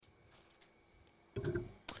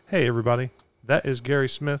Hey, everybody. That is Gary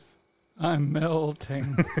Smith. I'm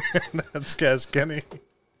melting. That's Kaz Kenny.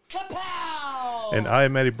 Kapow! And I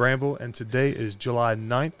am Eddie Bramble, and today is July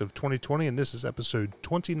 9th of 2020, and this is episode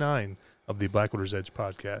 29 of the Blackwater's Edge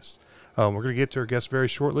podcast. We're going to get to our guests very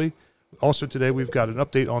shortly. Also today, we've got an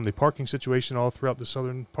update on the parking situation all throughout the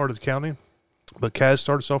southern part of the county. But Kaz,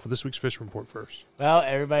 start us off with this week's fishing report first. Well,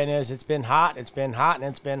 everybody knows it's been hot, and it's been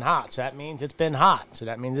hot. So that means it's been hot. So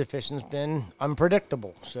that means the fishing's been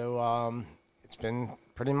unpredictable. So it's been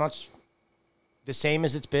pretty much the same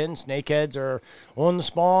as it's been. Snakeheads are on the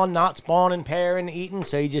spawn, not spawning, pairing, eating.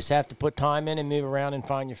 So you just have to put time in and move around and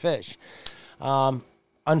find your fish.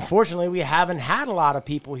 Unfortunately, we haven't had a lot of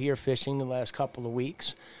people here fishing the last couple of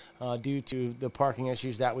weeks due to the parking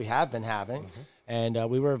issues that we have been having. Mm-hmm. And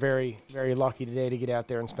we were very, very lucky today to get out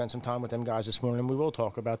there and spend some time with them guys this morning. And we will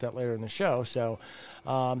talk about that later in the show. So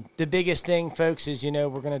the biggest thing, folks, is, we're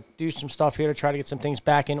going to do some stuff here to try to get some things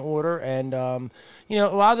back in order. And, a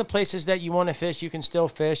lot of the places that you want to fish, you can still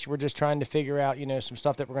fish. We're just trying to figure out, some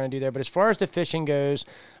stuff that we're going to do there. But as far as the fishing goes,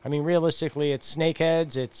 I mean, realistically, it's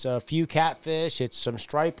snakeheads, it's a few catfish, it's some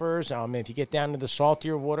stripers. If you get down to the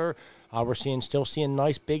saltier water, we're still seeing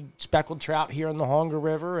nice big speckled trout here in the Hunger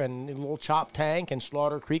River and a little Chop Tank and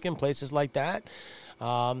Slaughter Creek and places like that.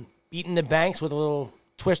 Beating the banks with a little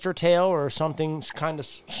twister tail or something kind of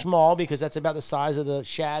small, because that's about the size of the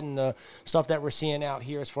shad and the stuff that we're seeing out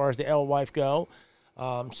here as far as the alewife go.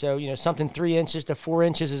 So, something 3 inches to 4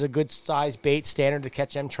 inches is a good size bait standard to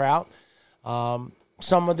catch them trout.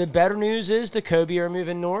 Some of the better news is the cobia are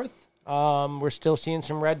moving north. We're still seeing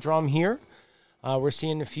some red drum here. We're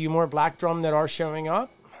seeing a few more black drum that are showing up.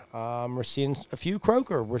 We're seeing a few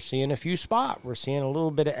croaker. We're seeing a few spot. We're seeing a little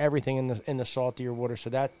bit of everything in the saltier water. So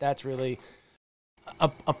that's really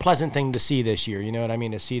a pleasant thing to see this year. You know what I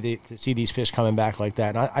mean? To see these fish coming back like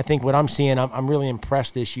that. And I think what I'm seeing, I'm really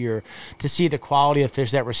impressed this year to see the quality of fish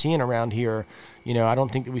that we're seeing around here. I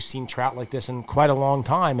don't think that we've seen trout like this in quite a long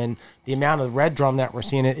time. And the amount of red drum that we're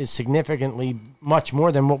seeing is significantly much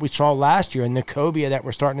more than what we saw last year. And the cobia that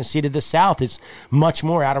we're starting to see to the south is much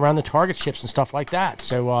more out around the target ships and stuff like that.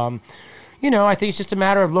 So, I think it's just a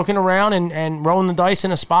matter of looking around and rolling the dice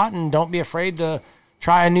in a spot, and don't be afraid to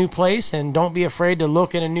try a new place, and don't be afraid to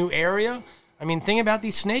look in a new area. I mean, the thing about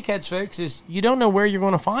these snakeheads, folks, is you don't know where you're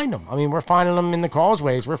going to find them. I mean, we're finding them in the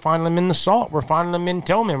causeways. We're finding them in the salt. We're finding them in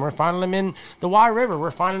Tillman. We're finding them in the Wye River.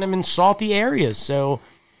 We're finding them in salty areas. So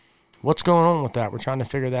what's going on with that? We're trying to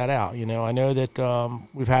figure that out. I know that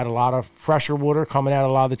we've had a lot of fresher water coming out of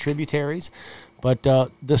a lot of the tributaries, but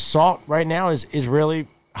the salt right now is really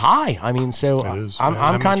high. I mean, so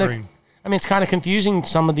I'm kind of... it's kind of confusing,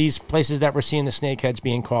 some of these places that we're seeing the snakeheads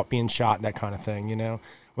being caught, being shot, that kind of thing,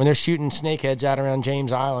 When they're shooting snakeheads out around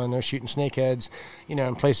James Island, they're shooting snakeheads,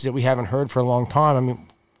 in places that we haven't heard for a long time.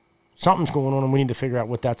 Something's going on, and we need to figure out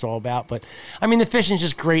what that's all about. But, the fishing's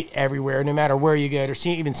just great everywhere, no matter where you go.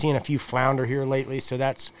 They're even seeing a few flounder here lately, so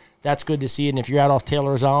that's good to see. And if you're out off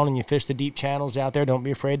Taylor's Island and you fish the deep channels out there, don't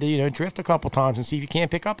be afraid to, drift a couple times and see if you can't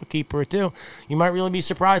pick up a keeper or two. You might really be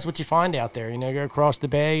surprised what you find out there. Go across the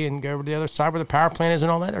bay and go over to the other side where the power plant is and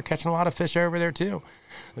all that. They're catching a lot of fish over there, too.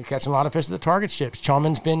 They're catching a lot of fish at the target ships.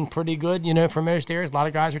 Chumming's been pretty good, for most areas. A lot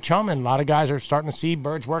of guys are chumming. A lot of guys are starting to see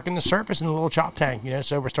birds working the surface in the little Chop Tank,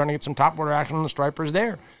 so we're starting to get some topwater action on the stripers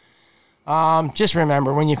there. Just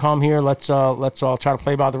remember, when you come here, let's all try to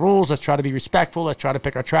play by the rules. Let's try to be respectful. Let's try to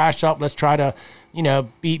pick our trash up. Let's try to,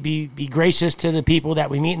 be gracious to the people that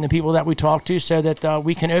we meet and the people that we talk to, so that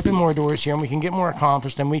we can open more doors here and we can get more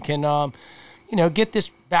accomplished, and we can, get this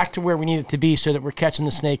back to where we need it to be, so that we're catching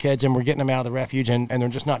the snakeheads and we're getting them out of the refuge, and they're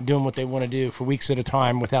just not doing what they want to do for weeks at a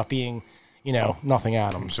time without being, nothing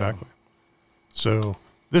at them. Exactly. So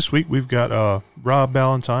this week we've got Rob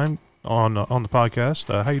Ballantyne on the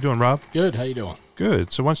podcast. How you doing, Rob? Good. How you doing?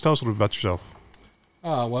 Good. So why don't you tell us a little bit about yourself?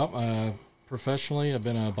 Professionally, I've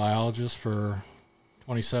been a biologist for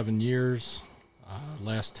 27 years.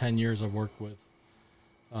 Last 10 years, I've worked with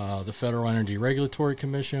the Federal Energy Regulatory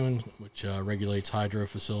Commission, which regulates hydro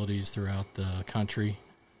facilities throughout the country.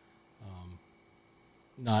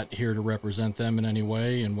 Not here to represent them in any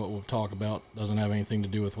way, and what we'll talk about doesn't have anything to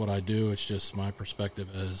do with what I do. It's just my perspective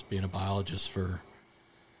as being a biologist for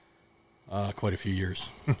quite a few years.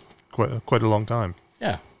 Quite a long time.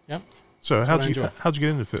 Yeah. Yep. So how'd you get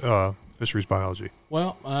into fisheries biology?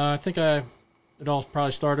 Well, I think it all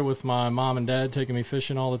probably started with my mom and dad taking me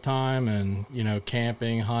fishing all the time, and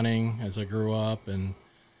camping, hunting as I grew up, and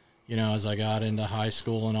as I got into high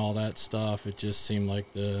school and all that stuff, it just seemed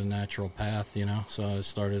like the natural path. So I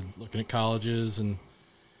started looking at colleges, and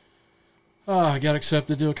I got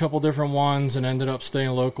accepted to a couple different ones, and ended up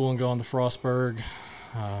staying local and going to Frostburg.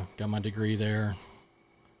 got my degree there,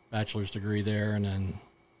 bachelor's degree there, and then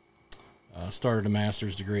started a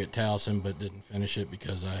master's degree at Towson, but didn't finish it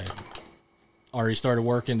because I already started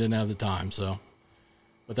working, didn't have the time. So,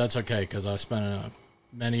 but that's okay because I spent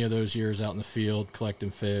many of those years out in the field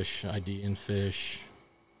collecting fish, IDing fish,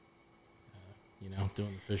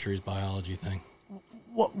 doing the fisheries biology thing.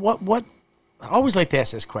 What? I always like to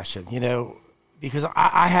ask this question, because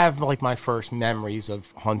I have like my first memories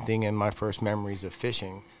of hunting and my first memories of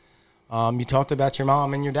fishing. You talked about your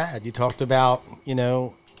mom and your dad. You talked about,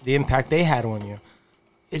 the impact they had on you.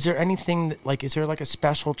 Is there anything is there like a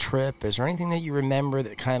special trip? Is there anything that you remember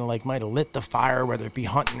that kind of like might have lit the fire, whether it be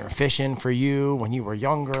hunting or fishing for you when you were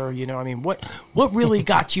younger? What really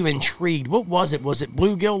got you intrigued? What was it? Was it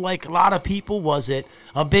bluegill like a lot of people? Was it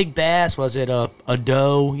a big bass? Was it a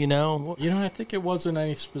doe? I think it wasn't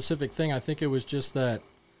any specific thing. I think it was just that,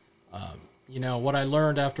 what I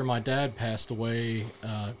learned after my dad passed away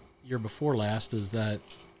year before last is that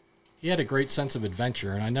he had a great sense of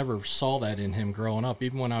adventure, and I never saw that in him growing up,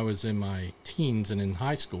 even when I was in my teens and in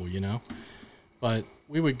high school, But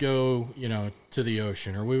we would go, to the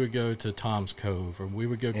ocean, or we would go to Tom's Cove, or we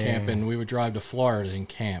would go camping. We would drive to Florida and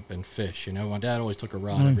camp and fish, My dad always took a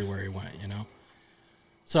rod everywhere he went,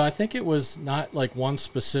 So I think it was not like one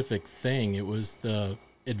specific thing. It was the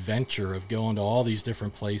adventure of going to all these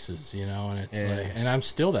different places, and it's and I'm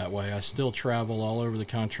still that way. I still travel all over the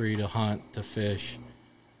country to hunt, to fish.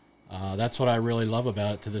 That's what I really love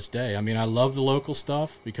about it to this day. I mean, I love the local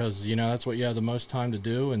stuff because, that's what you have the most time to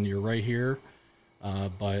do and you're right here.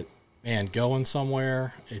 But, man, going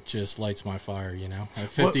somewhere, it just lights my fire, At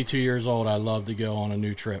 52 years old, I love to go on a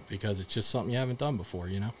new trip because it's just something you haven't done before,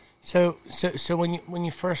 So when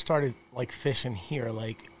you first started, fishing here,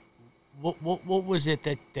 what was it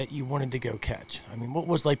that you wanted to go catch? I mean, what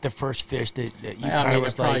was the first fish that you kind of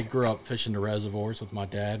was I probably grew up fishing the reservoirs with my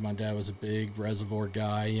dad. My dad was a big reservoir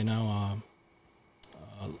guy,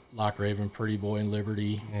 Loch Raven, Pretty Boy, and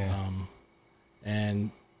Liberty. Yeah.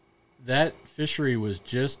 And that fishery was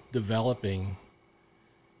just developing.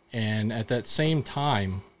 And at that same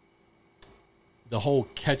time, the whole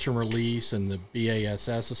catch and release and the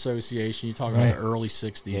BASS Association, you talk about the early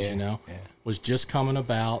 60s, was just coming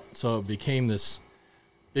about. So it became this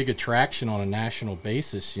big attraction on a national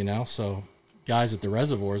basis, So guys at the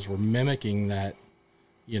reservoirs were mimicking that,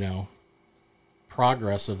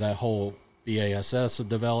 progress of that whole BASS of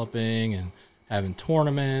developing and having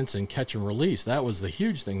tournaments and catch and release. That was the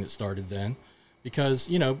huge thing that started then because,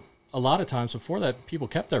 a lot of times before that, people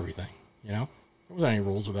kept everything, There wasn't any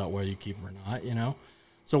rules about whether you keep them or not,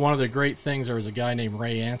 So one of the great things, there was a guy named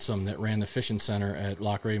Ray Ansom that ran the fishing center at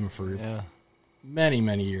Loch Raven for many,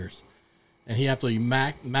 many years. And he absolutely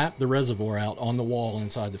mapped the reservoir out on the wall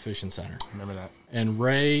inside the fishing center. Remember that. And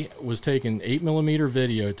Ray was taking 8mm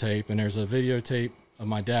videotape, and there's a videotape of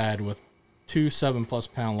my dad with 2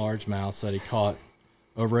 7+ pound largemouths that he caught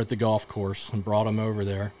over at the golf course and brought him over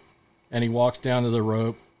there. And he walks down to the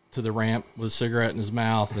ramp with a cigarette in his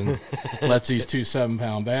mouth and lets these 2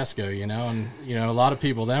 7-pound bass go, And, a lot of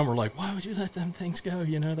people then were like, why would you let them things go?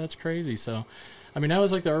 That's crazy. So, I mean, that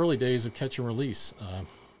was like the early days of catch and release,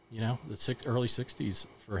 the early 60s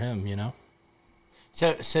for him,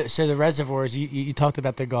 So the reservoirs, you talked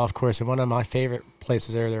about the golf course, and one of my favorite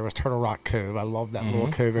places there was Turtle Rock Cove. I love that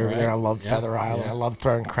little cove over there. I love Feather Island. I love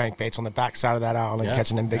throwing crankbaits on the backside of that island and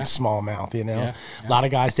catching them big smallmouth, A lot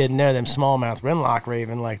of guys didn't know them smallmouth were in Loch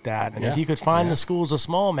Raven like that. And if you could find the schools of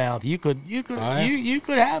smallmouth, you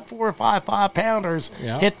could have 4 or 5 5-pounders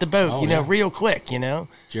hit the boat, real quick,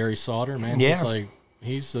 Jerry Sauter, man,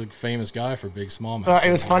 he's the famous guy for big smallmouth.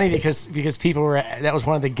 It was funny because people were, that was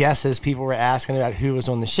one of the guesses people were asking about who was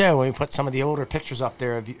on the show. When we put some of the older pictures up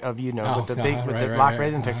there with the Loch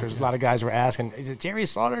Raven pictures, a lot of guys were asking, is it Jerry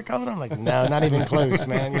Sauter coming? I'm like, no, not even close,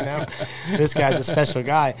 man. This guy's a special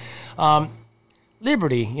guy.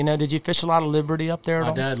 Liberty, did you fish a lot of Liberty up there at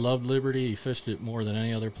all? My dad loved Liberty. He fished it more than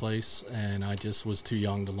any other place, and I just was too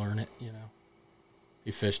young to learn it, He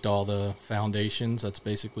fished all the foundations. That's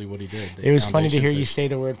basically what he did. It was funny to hear you say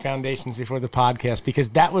the word foundations before the podcast because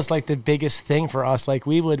that was the biggest thing for us.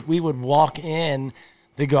 We would walk in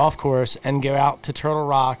the golf course and go out to Turtle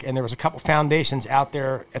Rock, and there was a couple foundations out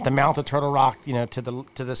there at the mouth of Turtle Rock, to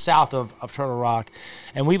the south of Turtle Rock,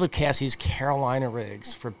 and we would cast these Carolina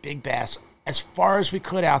rigs for big bass as far as we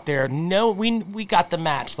could out there. No, we got the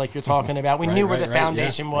maps like you're talking about. We knew where the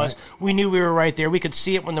foundation was. Right. We knew we were right there. We could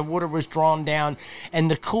see it when the water was drawn down. And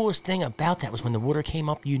the coolest thing about that was when the water came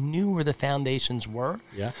up, you knew where the foundations were.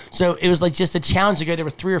 Yeah. So it was just a challenge to go there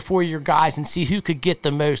with 3 or 4 of your guys and see who could get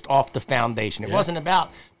the most off the foundation. It wasn't about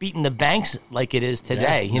beating the banks like it is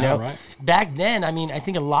today. Yeah, you know, right. back then, I mean, I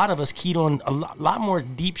think a lot of us keyed on a lot more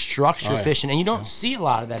deep structure Oh, yeah. fishing, and you don't see a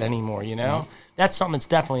lot of that anymore. You know, that's something that's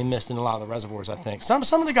definitely missed in a lot of the reservoirs. I think some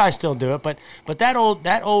of the guys still do it, but that old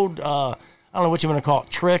I don't know what you want to call it,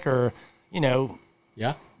 trick, or you know,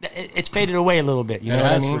 Yeah. it's faded away a little bit. You It know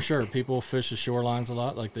what I has mean? for sure. People fish the shorelines a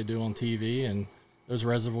lot like they do on TV, and those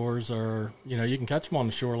reservoirs are, you know, you can catch them on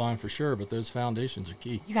the shoreline for sure, but those foundations are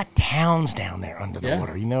key. You got towns down there under the Yeah.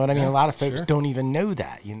 water. You know what I mean? Yeah, A lot of folks sure. don't even know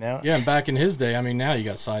that. You know? Yeah, and back in his day, I mean, now you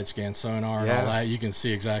got side scan sonar and Yeah. all that. You can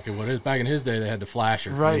see exactly what it is. Back in his day, they had the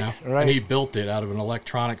flasher, Right, you know? right. And he built it out of an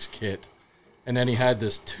electronics kit, and then he had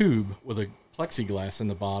this tube with a plexiglass in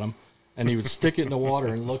the bottom, and he would stick it in the water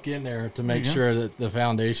and look in there to make sure that the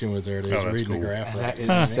foundation was there. That he was that's reading cool. the graph. That right.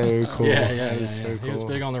 is so cool. Yeah, That is so He was cool.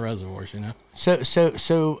 big on the reservoirs, you know?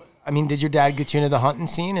 So, I mean, did your dad get you into the hunting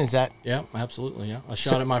scene? Is that? Yeah, absolutely. Yeah, I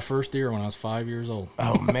shot at my first deer when I was 5 years old.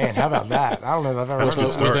 Oh man, how about that? I don't know if I've ever That's heard good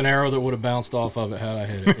of stuff. With an arrow that would have bounced off of it had I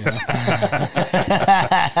hit it. You know?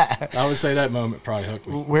 I would say that moment probably hooked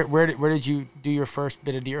me. Where did you do your first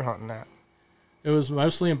bit of deer hunting at? It was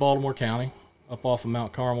mostly in Baltimore County, up off of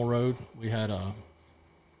Mount Carmel Road. We had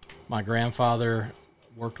my grandfather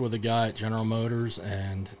worked with a guy at General Motors,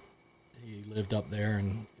 and he lived up there,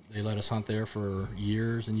 and they let us hunt there for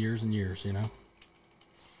years and years and years, you know.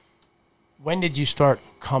 When did you start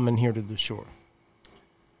coming here to the shore?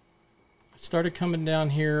 I started coming down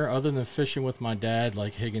here, other than fishing with my dad,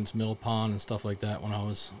 like Higgins Mill Pond and stuff like that when I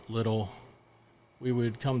was little. We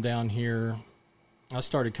would come down here. I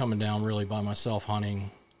started coming down really by myself hunting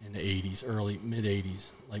in the 80s,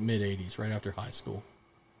 mid-80s, right after high school.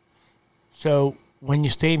 So when you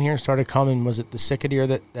stayed here and started coming, was it the sick deer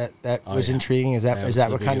that Oh, was yeah. intriguing? Is that That was what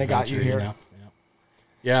the big kind of got you adventure, here? know?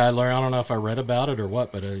 Yeah, I learned. I don't know if I read about it or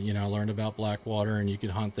what, but you know, I learned about Blackwater, and you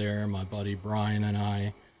could hunt there. My buddy Brian and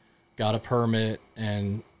I got a permit,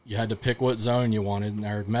 and you had to pick what zone you wanted. And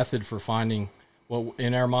our method for finding what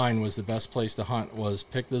in our mind was the best place to hunt was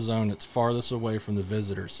pick the zone that's farthest away from the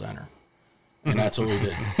visitor center, and that's what we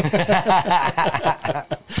did.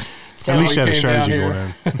 So At least you had a came strategy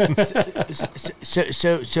down going in.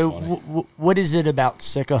 So what is it about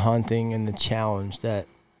Sika hunting and the challenge that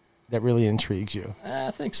really intrigues you? I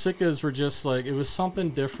think Sikas were just like, it was something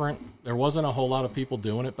different. There wasn't a whole lot of people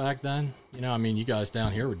doing it back then. You know, I mean, you guys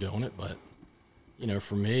down here were doing it, but, you know,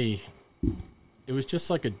 for me, it was just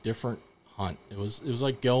like a different hunt. It was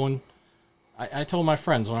like going, I told my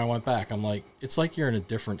friends when I went back, I'm like, it's like you're in a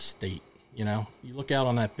different state, you know? You look out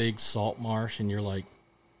on that big salt marsh and you're like,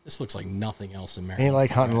 this looks like nothing else in Maryland. Ain't like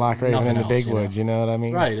hunting Loch Raven in Nothing the else, big you know? woods, you know what I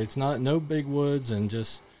mean? Right. It's no big woods, and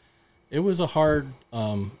just, it was a hard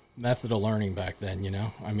method of learning back then, you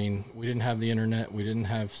know? I mean, we didn't have the internet. We didn't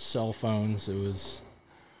have cell phones. It was,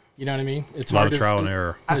 you know what I mean? It's A lot hard of trial and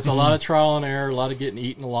error. It's a lot of trial and error, a lot of getting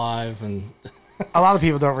eaten alive, and A lot of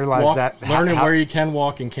people don't realize that. learning how- where you can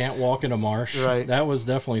walk and can't walk in a marsh. Right. That was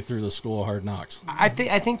definitely through the School of Hard Knocks. I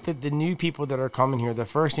think that the new people that are coming here, the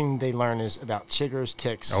first thing they learn is about chiggers,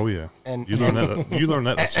 ticks, Oh yeah, And- you learn that. You learn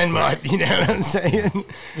that. that's and quick. mud. You know what I'm saying?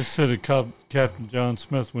 It said Captain John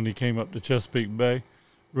Smith, when he came up to Chesapeake Bay,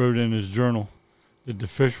 wrote in his journal that the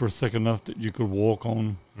fish were thick enough that you could walk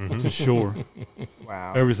on the shore.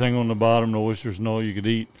 Wow. Everything on the bottom, the oysters and all you could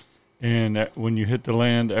eat. And when you hit the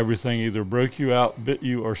land, everything either broke you out, bit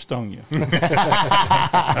you, or stung you.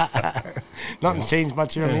 Nothing changed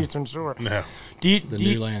much here on the Eastern Shore. No. Do The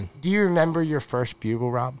you new land. do you remember your first bugle,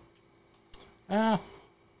 Rob? It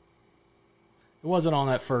wasn't on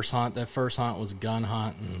that first hunt. That first hunt was a gun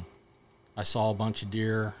hunt, and I saw a bunch of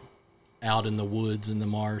deer out in the woods in the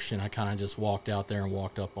marsh, and I kind of just walked out there and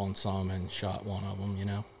walked up on some and shot one of them, you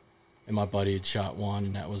know. And my buddy had shot one,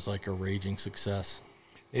 and that was like a raging success.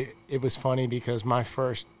 It was funny because my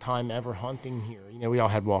first time ever hunting here, you know, we all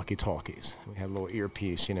had walkie-talkies. We had a little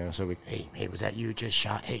earpiece, you know, so we, hey, was that you just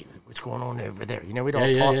shot? Hey, what's going on over there? You know, we'd all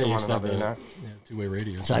talk to you one used to have another, you know. two-way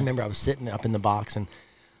radio. So I remember I was sitting up in the box, and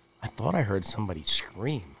I thought I heard somebody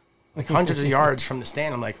scream, like hundreds of yards from the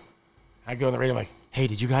stand. I'm like, I go on the radio, I'm like, hey,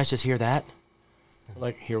 did you guys just hear that? They're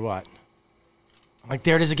like, hear what? I'm like,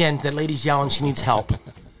 there it is again. That lady's yelling. She needs help.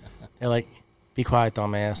 They're like, be quiet,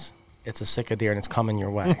 dumbass. It's a Sika deer, and it's coming your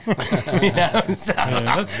way. You know? So-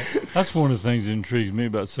 Yeah, that's one of the things that intrigues me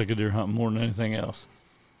about Sika deer hunting more than anything else.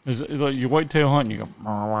 Is like you whitetail hunt, you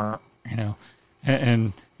go, you know,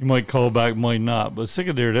 and you might call back, might not. But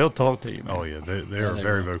Sika deer, they'll talk to you, man. Oh yeah, they are they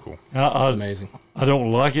very will. vocal. It's I amazing.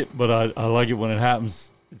 don't like it, but I like it when it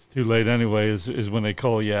happens. It's too late anyway. Is when they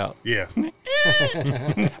call you out. Yeah.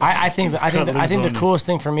 I think the on you. coolest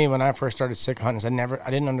thing for me when I first started Sika hunting is I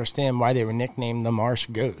didn't understand why they were nicknamed the Marsh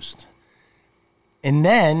Ghost. And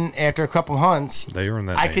then after a couple hunts, They earned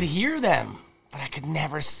that I name. could hear them, but I could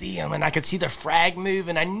never see them. And I could see the frag move,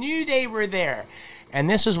 and I knew they were there. And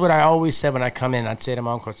this is what I always said when I come in. I'd say to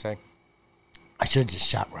my uncle, I'd say, I should have just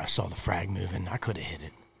shot where I saw the frag moving. I could have hit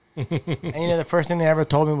it. And you know, the first thing they ever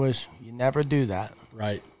told me was, you never do that.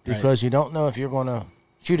 Right. Because you don't know if you're going to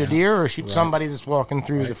shoot a deer or shoot somebody that's walking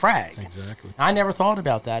through the frag. Exactly. I never thought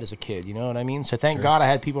about that as a kid, you know what I mean? So thank God I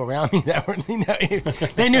had people around me that were, you know,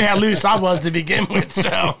 they knew how loose I was to begin with.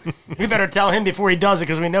 So we better tell him before he does it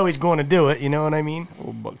because we know he's going to do it, you know what I mean?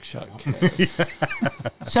 Old buckshot cat.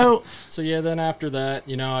 So Yeah, then after that,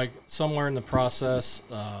 you know, somewhere in the process,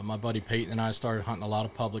 my buddy Peyton and I started hunting a lot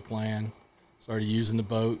of public land, started using the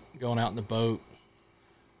boat, going out in the boat,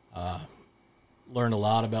 learned a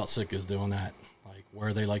lot about Sitkas doing that.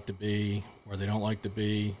 Where they like to be, where they don't like to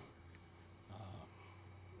be.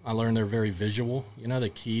 I learned they're very visual. You know, they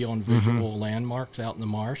key on visual landmarks out in the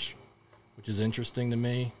marsh, which is interesting to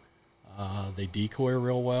me. They decoy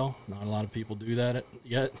real well. Not a lot of people do that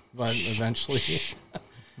yet, but eventually.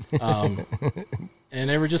 And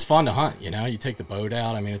they were just fun to hunt, you know. You take the boat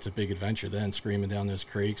out. I mean, it's a big adventure then, screaming down those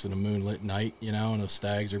creeks in a moonlit night, you know, and the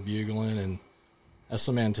stags are bugling, and that's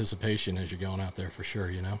some anticipation as you're going out there for sure,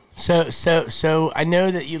 you know. So I know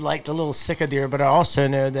that you like the little Sika deer, but I also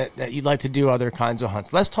know that you like to do other kinds of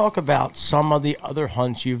hunts. Let's talk about some of the other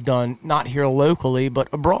hunts you've done, not here locally, but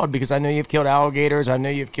abroad, because I know you've killed alligators. I know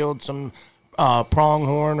you've killed some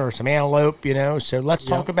pronghorn or some antelope, you know. So let's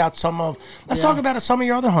talk about some of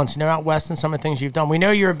your other hunts, you know, out west and some of the things you've done. We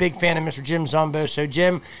know you're a big fan of Mr. Jim Zumbo. So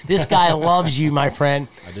Jim, this guy loves you, my friend.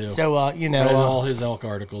 I do. So you know, read all his elk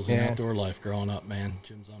articles in Outdoor Life growing up, man.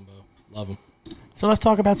 Jim Zumbo, love him. So let's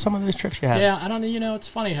talk about some of those trips you had. Yeah, I don't know. You know, it's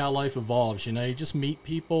funny how life evolves. You know, you just meet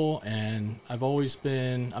people, and I've always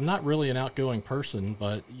been. I'm not really an outgoing person,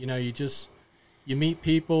 but you know, you meet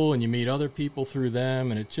people and you meet other people through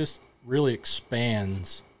them, and it just really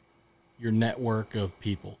expands your network of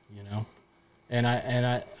people, you know. And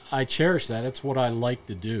I cherish that. It's what I like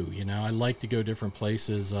to do, you know. I like to go different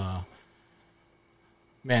places. Some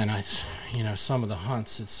of the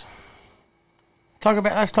hunts,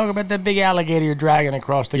 Let's talk about that big alligator you're dragging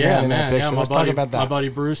across the ground in that picture. Let's talk about that. My buddy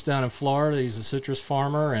Bruce down in Florida, he's a citrus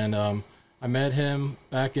farmer, and I met him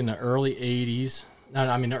back in the early 80s.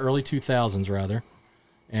 The early 2000s rather.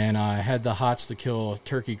 And I had the hots to kill a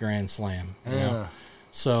turkey grand slam. You know?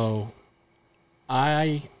 So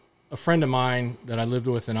a friend of mine that I lived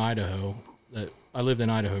with in Idaho, I lived in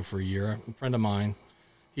Idaho for a year, a friend of mine,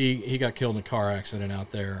 he got killed in a car accident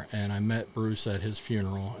out there, and I met Bruce at his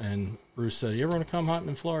funeral, and Bruce said, "You ever want to come hunting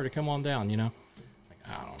in Florida? Come on down, you know."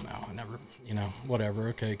 Like, I don't know. I never, you know, whatever.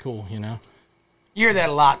 Okay, cool, you know. You hear that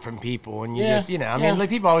a lot from people, and you just, you know, I mean, like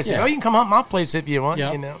people always say, "Oh, you can come hunt my place if you want,"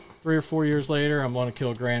 you know. 3 or 4 years later, I'm going to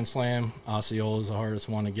kill a grand slam. Osceola is the hardest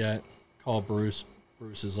one to get. Call Bruce.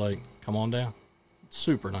 Bruce is like, "Come on down."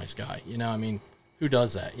 Super nice guy. You know, I mean, who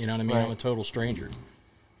does that? You know what I mean? Right. I'm a total stranger.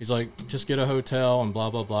 He's like, "Just get a hotel and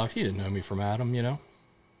blah, blah, blah." He didn't know me from Adam, you know.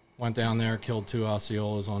 Went down there, killed 2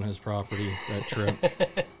 Osceolas on his property that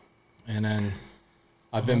trip. And then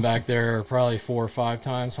I've been back there probably 4 or 5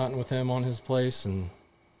 times hunting with him on his place, and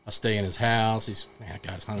I stay in his house. That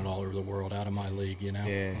guy's hunted all over the world out of my league, you know.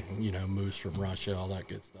 Yeah. You know, moose from Russia, all that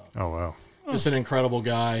good stuff. Oh, wow. Just an incredible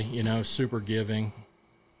guy, you know, super giving.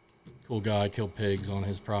 Cool guy, killed pigs on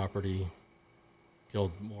his property.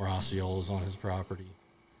 Killed more Osceolas on his property.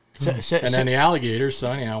 Then the alligators,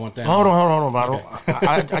 so anyhow, I went down. Hold on, Bottle. Okay.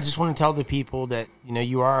 I just want to tell the people that, you know,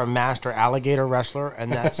 you are a master alligator wrestler,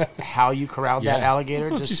 and that's how you corralled that alligator. I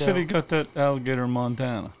thought you said he got that alligator in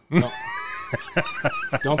Montana. No.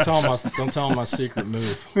 Don't tell him my secret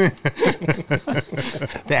move.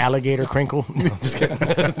 The alligator crinkle. No, just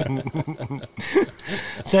kidding.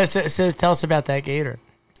 So tell us about that gator.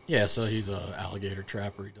 Yeah, so he's an alligator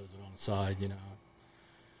trapper. He does it on the side, you know.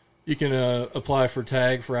 You can apply for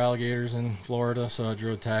tag for alligators in Florida, so I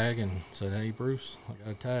drew a tag and said, "Hey, Bruce, I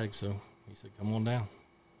got a tag." So he said, "Come on down."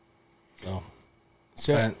 So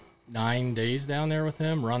spent 9 days down there with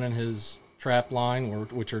him, running his trap line,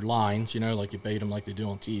 which are lines, you know, like you bait them like they do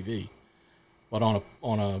on TV. But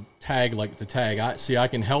on a tag like the tag, I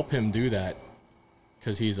can help him do that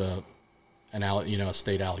because he's a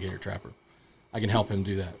state alligator trapper. I can help him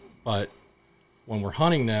do that. But when we're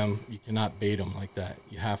hunting them, you cannot bait them like that.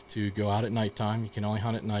 You have to go out at nighttime. You can only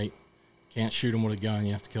hunt at night. Can't shoot them with a gun.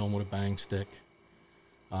 You have to kill them with a bang stick.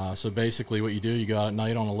 So basically what you do, you go out at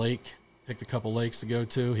night on a lake, picked a couple lakes to go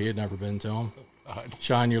to. He had never been to them.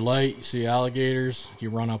 Shine your light. You see alligators. You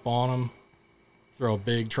run up on them, throw a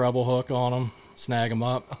big treble hook on them, snag them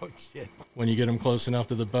up. Oh, shit. When you get them close enough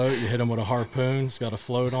to the boat, you hit them with a harpoon. It's got a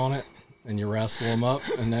float on it. and you wrestle them up,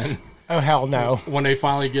 and then Oh, hell no. when they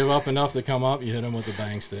finally give up enough to come up, you hit them with a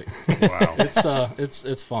bang stick. Wow.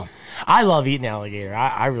 It's fun. I love eating alligator.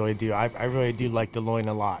 I really do. I really do like the loin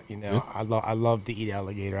a lot. You know, Yeah. I love to eat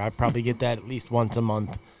alligator. I probably get that at least once a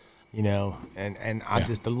month. You know, and I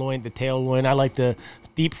just the loin, the tail loin. I like to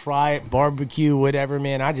deep fry it, barbecue, whatever.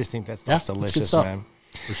 Man, I just think that stuff's Yeah, it's good delicious, stuff. man.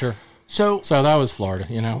 For sure. So So that was Florida,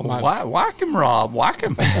 you know. Whack him, Rob. Whack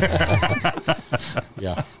him.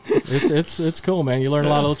 Yeah, it's cool, man. You learn a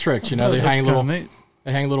lot of little tricks. You know, they hang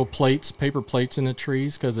little plates, paper plates in the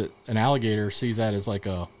trees because an alligator sees that as like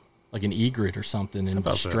an egret or something in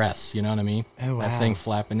distress. You know what I mean? Oh, wow. That thing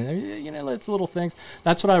flapping. You know, it's little things.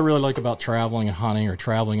 That's what I really like about traveling and hunting or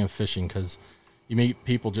traveling and fishing because you meet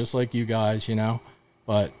people just like you guys, you know,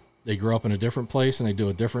 but they grew up in a different place and they do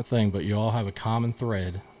a different thing, but you all have a common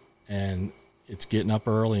thread, and it's getting up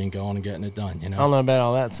early and going and getting it done. You know. I don't know about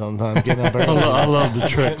all that sometimes. Getting up early. I love the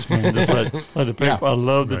tricks, man. Just like the paper. Yeah. I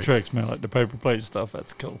love the Right. tricks, man. Like the paper plate stuff.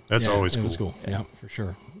 That's cool. That's always It cool. was cool. Yeah, for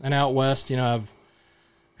sure. And out west, you know,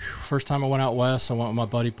 first time I went out west, I went with my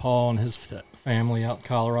buddy Paul and his family out in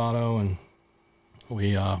Colorado, and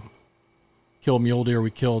we killed mule deer.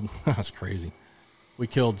 We killed that's crazy. We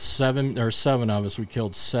killed seven of us. We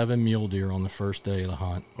killed 7 mule deer on the first day of the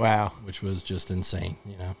hunt, Wow. which was just insane.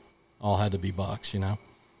 You know, all had to be bucks. You know,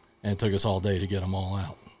 and it took us all day to get them all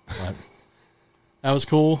out. But that was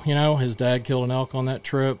cool. You know, his dad killed an elk on that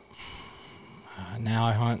trip. Now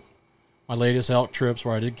I hunt. My latest elk trips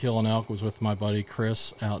where I did kill an elk was with my buddy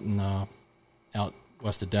Chris out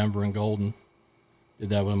west of Denver and Golden. Did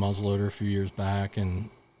that with a muzzleloader a few years back and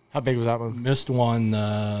How big was that one? missed one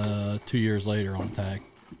 2 years later on a tag.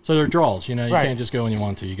 So they're draws, you know. You Right. can't just go when you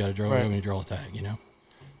want to. You got to draw Right. when you draw a tag, you know.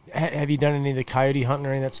 Have you done any of the coyote hunting or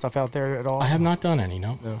any of that stuff out there at all? I have not done any,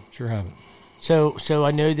 no. No. Sure haven't. So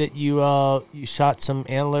I know that you shot some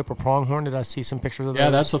antelope or pronghorn. Did I see some pictures of Yeah,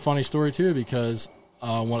 those? that's a funny story too because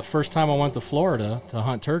when the first time I went to Florida to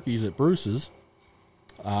hunt turkeys at Bruce's,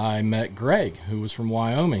 I met Greg, who was from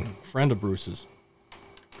Wyoming, friend of Bruce's.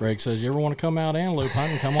 Greg says, "You ever want to come out antelope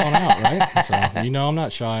hunting? Come on out, right?" So you know I'm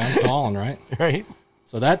not shy. I'm calling, right? right.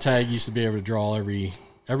 So that tag used to be able to draw every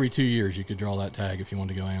 2 years. You could draw that tag if you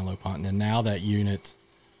wanted to go antelope hunting. And now that unit,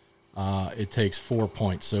 it takes 4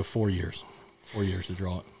 points, so 4 years. 4 years to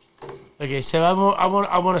draw it. Okay, so I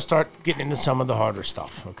want to start getting into some of the harder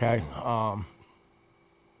stuff. Okay,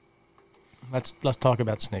 let's talk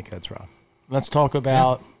about snakeheads, Rob. Let's talk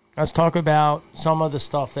about some of the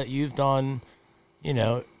stuff that you've done, you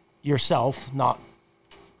know, yourself. Not.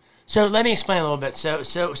 So let me explain a little bit.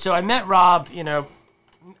 So I met Rob, you know,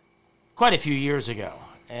 quite a few years ago,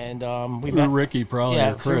 and we Through met. Ricky, probably,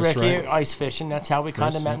 Yeah, or through Chris, Ricky, right? ice fishing. That's how we kind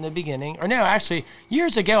of Chris, met yeah. in the beginning. Or no, actually,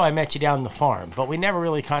 years ago I met you down the farm, but we never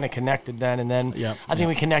really kind of connected then. And then Yep, I think yep.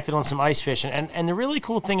 we connected on some ice fishing. And the really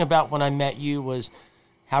cool thing about when I met you was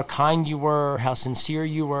how kind you were, how sincere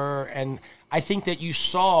you were, and I think that you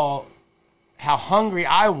saw how hungry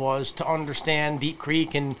I was to understand Deep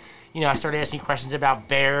Creek, and you know I started asking questions about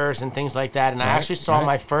bears and things like that. And I Right, actually saw right.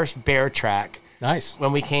 my first bear track. Nice.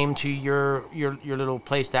 When we came to your little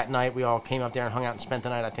place that night, we all came up there and hung out and spent the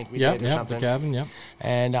night. I think we Yep, did or yep, something. the cabin, yep.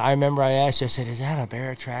 And I remember I asked you, I said, "Is that a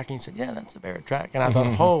bear track?" And he said, "Yeah, that's a bear track." And I thought,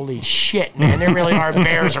 "Holy shit, man! There really are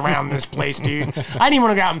bears around this place, dude." I didn't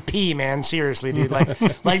want to go out and pee, man. Seriously, dude.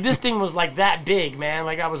 Like this thing was like that big, man.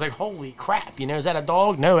 Like I was like, "Holy crap!" You know, is that a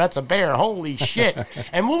dog? No, that's a bear. Holy shit!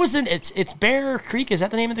 And what was it? It's Bear Creek. Is that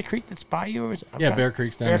the name of the creek that's by you? Or is it, I'm Yeah, trying- Bear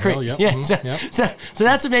Creek's down Bear the Creek. hill, yep. Yeah. mhm, So, yep. so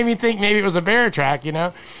that's what made me think maybe it was a bear track, you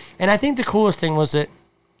know. And I think the coolest thing was that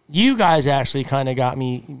you guys actually kind of got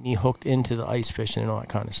me hooked into the ice fishing and all that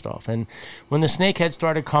kind of stuff. And when the snakehead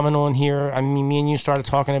started coming on here, I mean, me and you started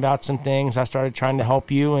talking about some things. I started trying to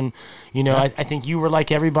help you. And, you know, I think you were like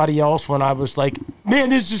everybody else when I was like, "Man,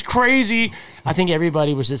 this is crazy." I think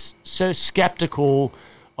everybody was just so skeptical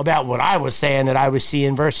about what I was saying that I was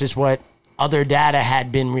seeing versus what other data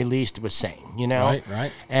had been released was saying, you know? Right,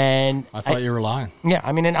 right. And I thought you were lying. yeah,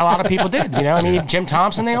 I mean, and a lot of people did, you know. I mean, Jim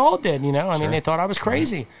Thompson, they all did, you know. I mean, they thought I was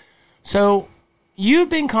crazy. So you've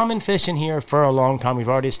been coming fishing here for a long time. We've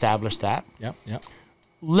already established that. Yep, yep.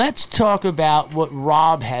 Let's talk about what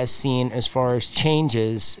Rob has seen as far as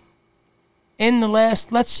changes in the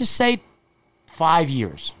last, let's just say, 5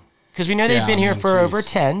 years. Because we know they've Yeah, been I here mean, for geez. over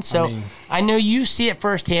 10. So I mean- I know you see it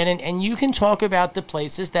firsthand, and you can talk about the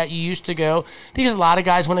places that you used to go, because a lot of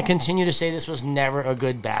guys want to continue to say this was never a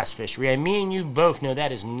good bass fishery. And me and you both know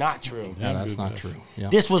that is not true. Yeah, that's not true. Yeah.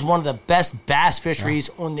 This was one of the best bass fisheries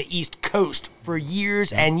on the East Coast for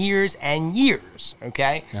years and years and years,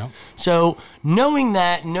 okay? Yeah. So knowing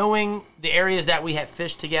that, knowing the areas that we have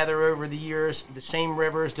fished together over the years, the same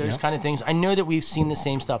rivers, those Yeah. kind of things, I know that we've seen the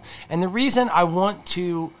same stuff. And the reason I want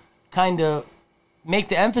to kind of make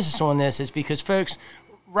the emphasis on this is because, folks,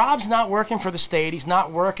 Rob's not working for the state. He's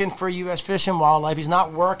not working for U.S. Fish and Wildlife. He's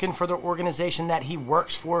not working for the organization that he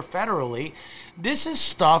works for federally. This is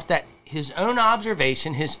stuff that his own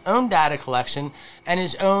observation, his own data collection, and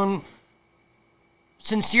his own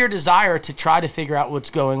sincere desire to try to figure out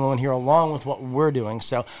what's going on here along with what we're doing.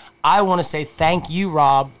 So I want to say thank you,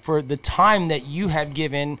 Rob, for the time that you have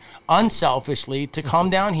given unselfishly to come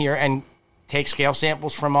down here and take scale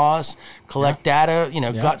samples from us, collect data,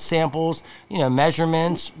 gut samples,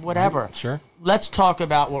 measurements, whatever. Sure. Let's talk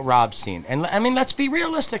about what Rob's seen. And I mean, let's be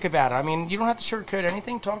realistic about it. I mean, you don't have to sugarcoat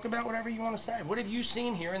anything. Talk about whatever you want to say. What have you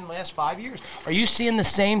seen here in the last 5 years? Are you seeing the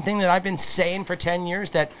same thing that I've been saying for 10 years,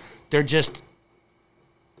 that they're just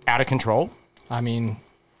out of control? I mean,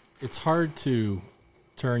 it's hard to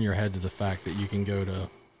turn your head to the fact that you can go to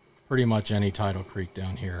pretty much any tidal creek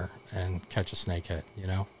down here and catch a snakehead,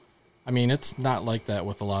 I mean, it's not like that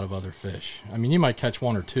with a lot of other fish. I mean, you might catch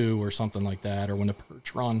one or two or something like that, or when the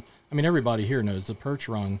perch run. I mean, everybody here knows the perch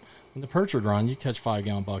run. When the perch would run, you catch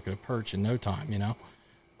 5-gallon bucket of perch in no time,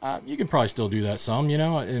 You can probably still do that some,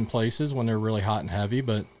 in places when they're really hot and heavy.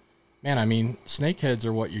 But, man, I mean, snakeheads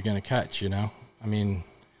are what you're going to catch, I mean,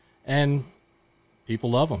 and people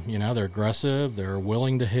love them, They're aggressive. They're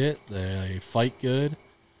willing to hit. They fight good.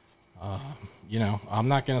 I'm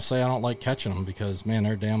not going to say I don't like catching them because, man,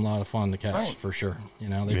 they're a damn lot of fun to catch, Right. for sure.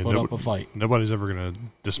 They put up a fight. Nobody's ever going to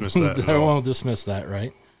dismiss that. at I all. won't dismiss that,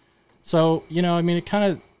 right? So, I mean,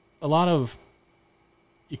 a lot of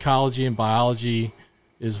ecology and biology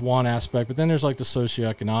is one aspect, but then there's like the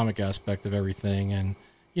socioeconomic aspect of everything. And,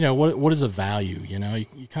 what is a value?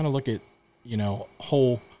 You kind of look at,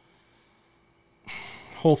 whole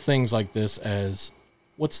things like this as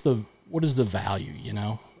what is the value,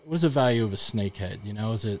 What is the value of a snakehead?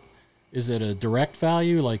 Is it a direct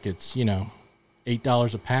value, like it's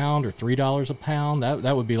 $8 a pound or $3 a pound?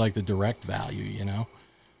 That would be like the direct value,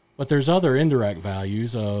 But there's other indirect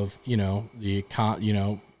values of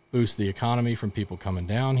boost the economy from people coming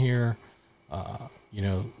down here.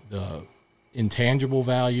 The intangible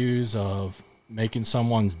values of making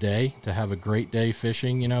someone's day to have a great day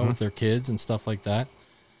fishing, with their kids and stuff like that.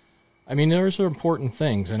 I mean, those are important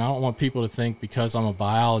things, and I don't want people to think because I'm a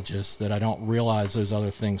biologist that I don't realize those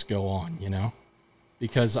other things go on,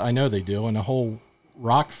 because I know they do, and the whole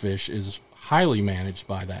rockfish is highly managed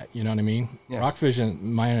by that, you know what I mean? Yes. Rockfish isn't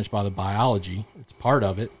managed by the biology. It's part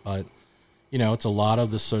of it, but, it's a lot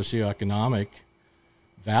of the socioeconomic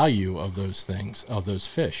value of those things, of those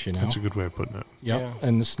fish, That's a good way of putting it. Yep. Yeah.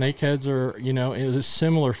 And the snakeheads are, in a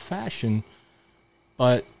similar fashion,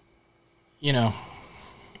 but,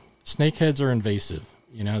 snakeheads are invasive.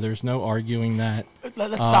 There's no arguing that.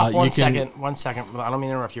 Let's stop you 1 second. I don't mean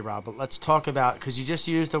to interrupt you, Rob, but let's talk about, because you just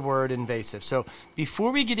used the word invasive. So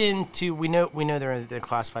before we get into, we know they're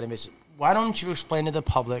classified invasive. Why don't you explain to the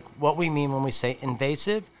public what we mean when we say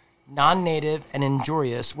invasive, non-native, and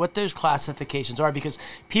injurious, what those classifications are? Because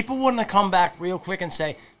people want to come back real quick and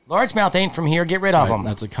say, largemouth ain't from here, get rid of them.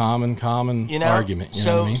 That's a common argument. You know what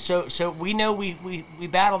I mean? So we know we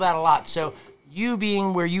battle that a lot. So you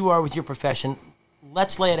being where you are with your profession,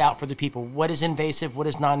 let's lay it out for the people. What is invasive? What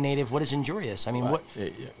is non-native? What is injurious? I mean, what?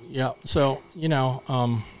 Yeah. So,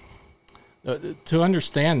 to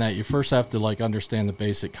understand that, you first have to understand the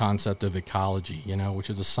basic concept of ecology, which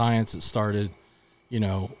is a science that started,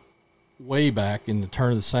 way back in the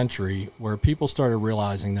turn of the century, where people started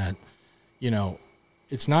realizing that,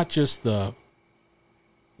 it's not just the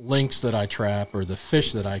lynx that I trap or the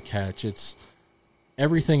fish that I catch. It's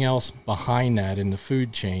everything else behind that in the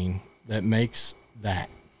food chain that makes that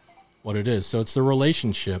what it is. So it's the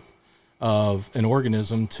relationship of an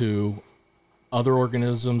organism to other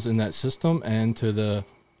organisms in that system and to the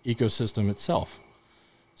ecosystem itself.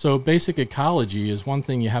 So basic ecology is one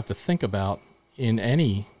thing you have to think about in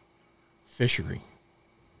any fishery.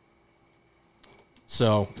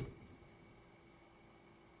 So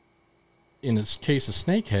in this case of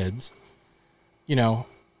snakeheads,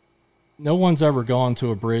 no one's ever gone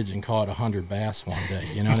to a bridge and caught 100 bass one day.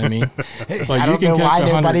 You know what I mean? But I don't know why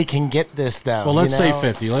nobody can get this, though. Well, let's say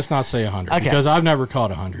 50. Let's not say 100 Okay. because I've never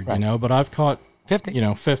caught 100. Right. But I've caught 50.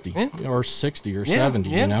 50 or 60 or 70,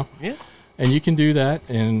 Yeah. And you can do that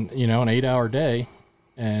in, an 8-hour day,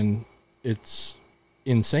 and it's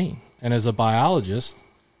insane. And as a biologist,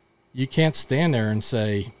 you can't stand there and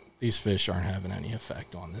say, these fish aren't having any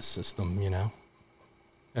effect on this system,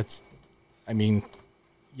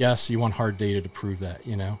 yes, you want hard data to prove that,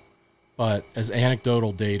 but as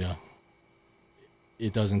anecdotal data,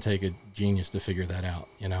 it doesn't take a genius to figure that out,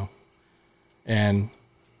 And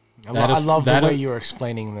I love the way you're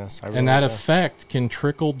explaining this. Effect can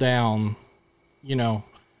trickle down,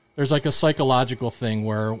 there's like a psychological thing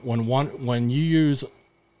where when you use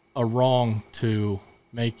a wrong to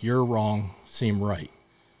make your wrong seem right.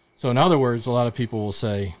 So in other words, a lot of people will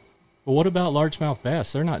say, well, what about largemouth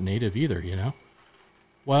bass? They're not native either,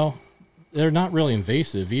 Well, they're not really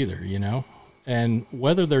invasive either, And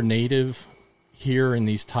whether they're native here in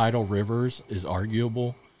these tidal rivers is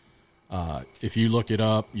arguable. If you look it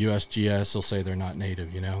up, USGS will say they're not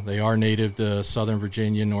native, They are native to Southern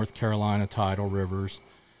Virginia, North Carolina tidal rivers.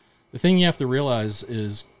 The thing you have to realize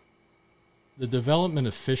is the development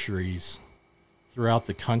of fisheries throughout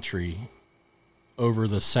the country over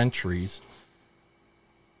the centuries,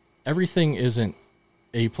 everything isn't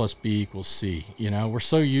A plus B equals C. We're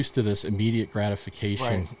so used to this immediate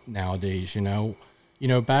gratification nowadays.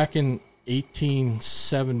 Back in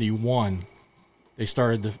 1871, they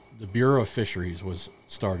started the Bureau of Fisheries was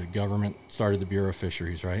started. Government started the Bureau of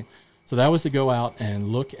Fisheries, right? So that was to go out and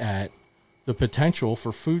look at the potential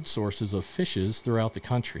for food sources of fishes throughout the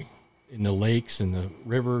country, in the lakes and the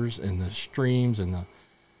rivers and the streams and the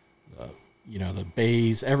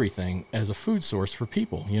bays, everything as a food source for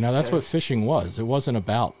people. That's what fishing was. It wasn't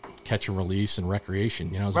about catch and release and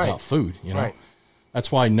recreation. It was about food. Right.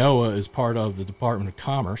 That's why NOAA is part of the Department of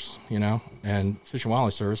Commerce, and Fish and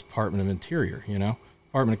Wildlife Service, Department of Interior,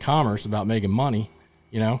 Department of Commerce about making money,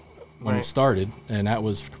 when it started, and that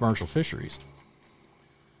was commercial fisheries.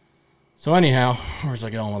 So anyhow, where's I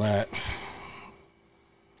going with that?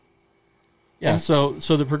 Yeah, so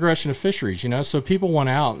the progression of fisheries, so people went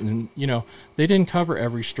out and, they didn't cover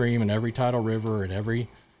every stream and every tidal river and every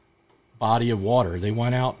body of water. They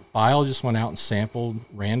went out, biologists went out and sampled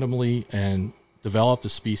randomly and developed a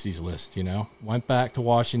species list, went back to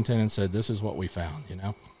Washington and said, this is what we found,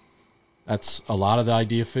 That's a lot of the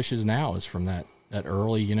idea of fishes now is from that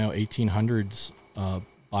early, 1800s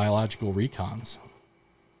biological recons.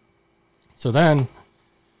 So then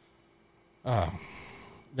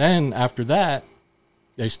after that,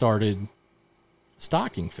 they started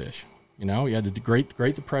stocking fish. You had the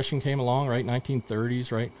Great Depression came along, right?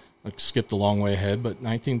 1930s, right? I skipped a long way ahead, but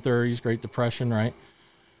 1930s, Great Depression, right?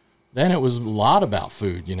 Then it was a lot about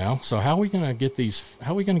food, So how are we going to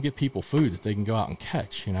get people food that they can go out and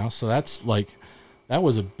catch, So that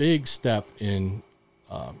was a big step in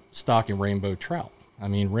stocking rainbow trout. I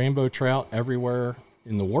mean, rainbow trout everywhere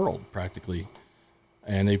in the world practically,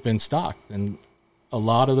 and they've been stocked. And a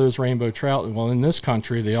lot of those rainbow trout, well, in this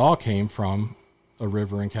country, they all came from a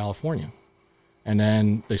river in California. And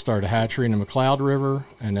then they started a hatchery in the McCloud River,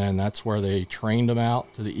 and then that's where they trained them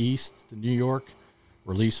out to the east, to New York,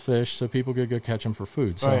 release fish so people could go catch them for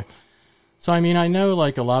food. So I mean, I know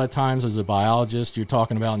like a lot of times as a biologist, you're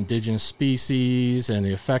talking about indigenous species and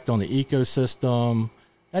the effect on the ecosystem.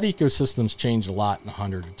 That ecosystem's changed a lot in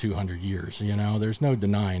 100 or 200 years, There's no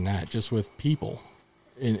denying that, just with people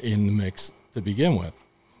in the mix to begin with.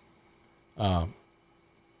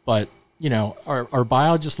 But, are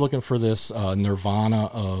biologists looking for this nirvana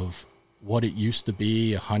of what it used to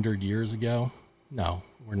be 100 years ago? No,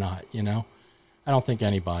 we're not, I don't think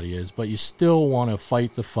anybody is, but you still want to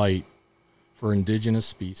fight the fight for indigenous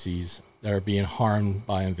species that are being harmed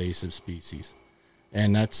by invasive species.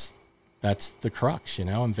 And that's the crux,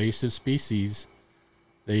 invasive species,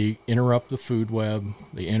 they interrupt the food web,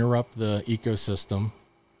 they interrupt the ecosystem.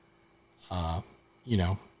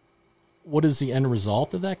 What is the end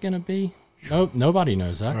result of that going to be? No, nobody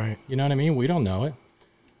knows that. Right. You know what I mean? We don't know it.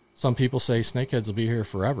 Some people say snakeheads will be here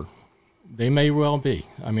forever. They may well be.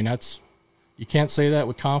 I mean, you can't say that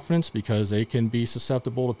with confidence because they can be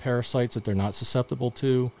susceptible to parasites that they're not susceptible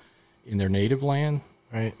to in their native land.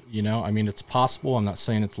 Right. I mean, it's possible. I'm not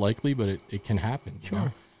saying it's likely, but it can happen.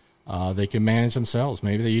 Sure. They can manage themselves.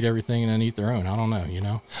 Maybe they eat everything and then eat their own. I don't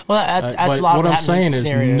know. Well, that's but a lot what of I'm saying is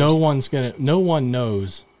scenarios. no one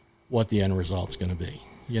knows what the end result's going to be.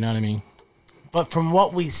 You know what I mean? But from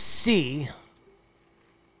what we see,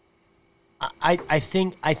 I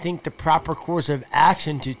think the proper course of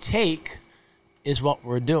action to take is what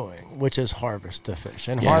we're doing, which is harvest the fish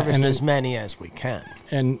and harvest as many as we can.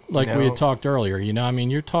 And like we had talked earlier, I mean,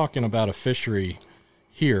 you're talking about a fishery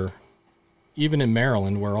here even in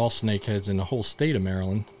Maryland, where all snakeheads in the whole state of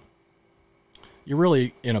Maryland, you're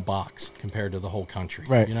really in a box compared to the whole country.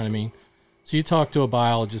 Right. You know what I mean? So you talk to a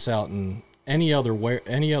biologist out in any other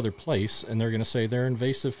place, and they're going to say they're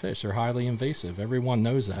invasive fish. They're highly invasive. Everyone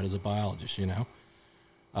knows that as a biologist, you know.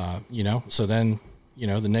 So then, the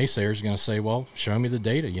naysayers are going to say, well, show me the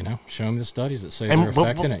data, show me the studies that say they're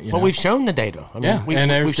affecting it. But we've shown the data. I mean, and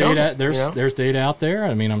there's data. It, there's data out there.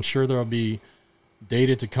 I mean, I'm sure there'll be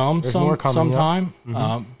data to come sometime.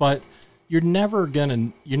 Yeah. But you're never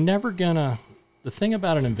gonna. The thing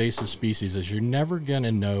about an invasive species is you're never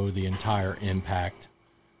gonna know the entire impact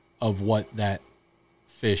of what that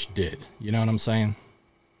fish did. You know what I'm saying?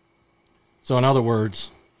 So in other words,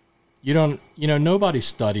 nobody's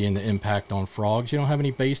studying the impact on frogs. You don't have any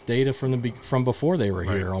base data from before they were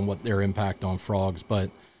here on what their impact on frogs, but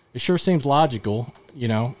it sure seems logical,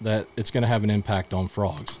 that it's going to have an impact on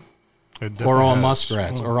frogs or on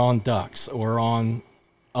muskrats or on ducks or on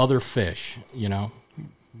other fish,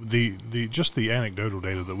 Just the anecdotal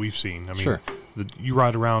data that we've seen. I mean, Sure. You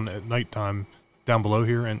ride around at nighttime down below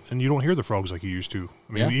here, and you don't hear the frogs like you used to.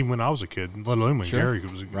 I mean, even when I was a kid, let alone when Sure. Gary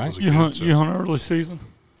was a kid. You hunt, so. you hunt early season?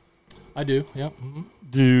 I do, yep. Mm-hmm.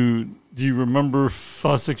 Do you remember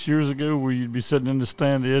 5-6 years ago where you'd be sitting in the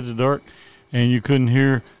stand at the edge of dark and you couldn't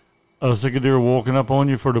hear a cicadera walking up on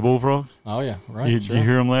you for the bullfrogs? Oh, yeah, right. Did you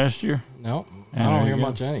hear them last year? No, And I don't there hear you go.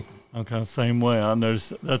 much any. I'm kind of the same way. I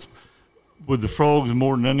noticed that's with the frogs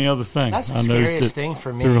more than any other thing. That's the I noticed scariest it thing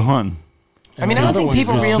for me. through hunting. I mean, I And don't another think one is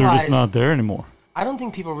people just- They're realize. just not there anymore. I don't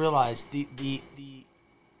think people realize the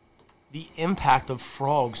impact of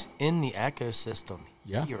frogs in the ecosystem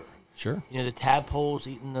Yeah. here. Sure. The tadpoles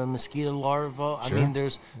eating the mosquito larvae. I Sure. mean,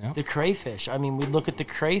 there's Yeah. the crayfish. I mean, we look at the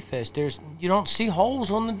crayfish. You don't see holes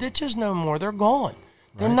on the ditches no more. They're gone.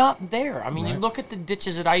 They're Right. not there. I mean, you Right. look at the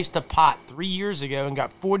ditches that I used to pot 3 years ago and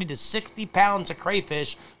got 40 to 60 pounds of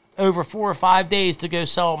crayfish over 4 or 5 days to go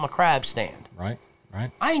sell at my crab stand. Right.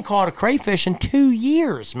 I ain't caught a crayfish in 2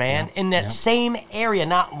 years, man, in that Yeah. same area.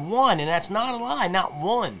 Not one, and that's not a lie, not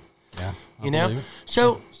one. Yeah. I You know? believe it.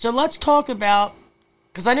 So let's talk about,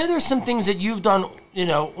 because I know there's some things that you've done,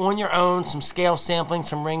 on your own, some scale sampling,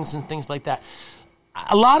 some rings and things like that.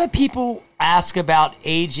 A lot of people ask about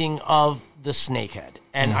aging of the snakehead.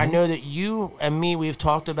 And I know that you and me, we've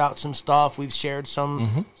talked about some stuff. We've shared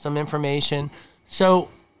some information. So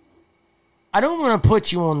I don't want to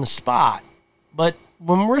put you on the spot, but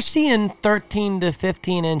when we're seeing 13 to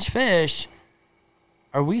 15-inch fish,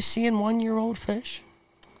 are we seeing 1-year-old fish?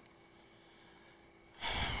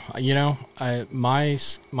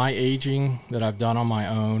 My aging that I've done on my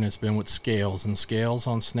own has been with scales, and scales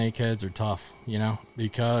on snakeheads are tough,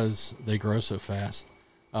 because they grow so fast.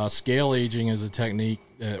 Scale aging is a technique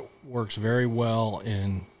that works very well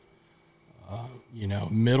in,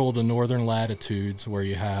 middle to northern latitudes where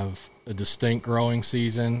you have a distinct growing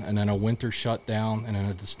season and then a winter shutdown and then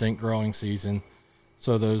a distinct growing season.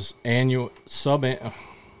 So those interannual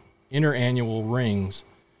rings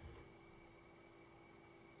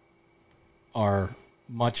are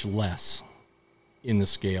much less in the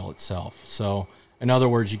scale itself. So, in other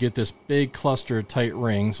words, you get this big cluster of tight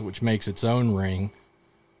rings, which makes its own ring,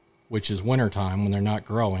 which is wintertime when they're not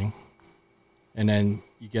growing. And then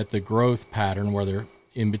you get the growth pattern where they're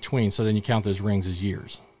in between. So then you count those rings as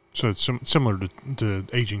years. So it's similar to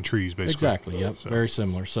aging trees, basically. Exactly, yep, So- very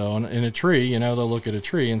similar. So in a tree, they'll look at a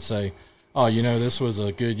tree and say, oh, this was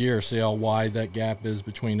a good year. See how wide that gap is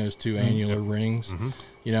between those two annular rings?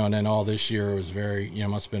 And then all this year was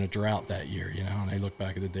must have been a drought that year, and they look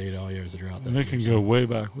back at the data, all year was a drought that And year. they can go way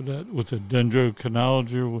back with that. What's it,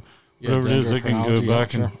 dendrochronology or whatever it is? They can go dendrochronology,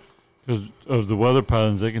 back yeah, and because of the weather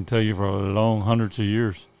patterns, they can tell you for long hundreds of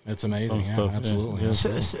years. It's amazing, Some yeah, stuff, absolutely.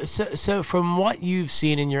 yeah. So from what you've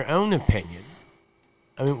seen in your own opinion,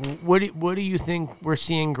 I mean, what do you think we're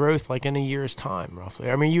seeing growth like in a year's time, roughly?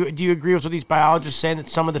 I mean, do you agree with what these biologists saying that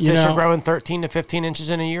some of the fish are growing 13 to 15 inches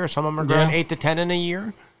in a year, some of them are growing 8 to 10 in a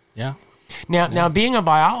year? Yeah. Now, being a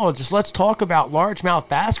biologist, let's talk about largemouth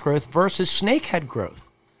bass growth versus snakehead growth.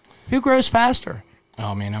 Who grows faster?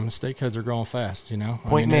 Oh, man, snakeheads are growing fast,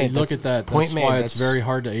 Point made. Look at that. Point That's made. why it's very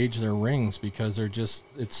hard to age their rings because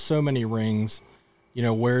it's so many rings.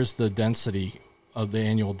 Where's the density of the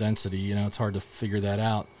annual density? It's hard to figure that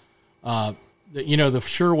out. The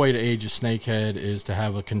sure way to age a snakehead is to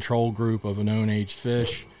have a control group of a known aged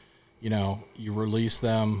fish. You release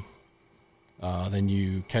them, then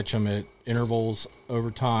you catch them at intervals over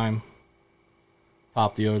time,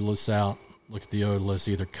 pop the otoliths out, look at the otoliths,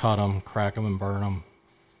 either cut them, crack them, and burn them,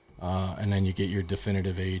 and then you get your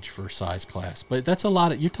definitive age for size class. But that's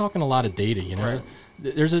you're talking a lot of data, Right.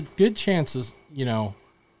 There's a good chance,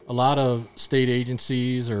 a lot of state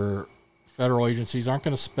agencies or federal agencies aren't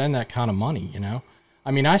going to spend that kind of money, you know. I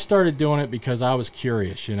mean, I started doing it because I was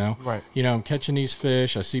curious, you know. Right. You know, I'm catching these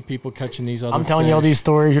fish. I see people catching these other I'm telling you all fish. these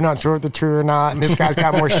stories. You're not sure if they're true or not. And this guy's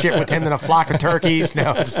got more shit with him than a flock of turkeys. No,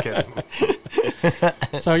 I'm just kidding.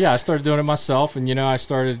 So, yeah, I started doing it myself. And, you know, I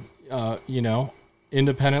started, you know,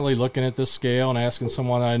 independently looking at this scale and asking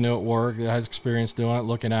someone that I knew at work that has experience doing it,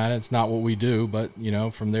 looking at it. It's not what we do, but, you know,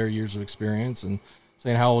 from their years of experience and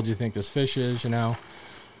saying, how old do you think this fish is, you know.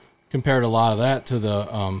 Compared a lot of that to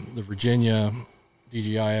the Virginia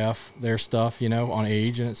DGIF, their stuff, you know, on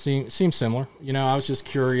age, and it seems similar. You know, I was just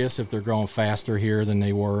curious if they're growing faster here than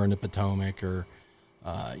they were in the Potomac, or,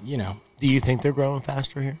 you know. Do you think they're growing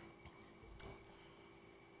faster here?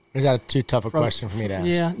 Or is that too tough a question for me to ask?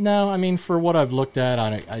 Yeah, no, I mean, for what I've looked at,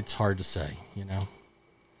 it's hard to say, you know.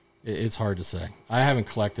 It's hard to say. I haven't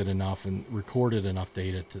collected enough and recorded enough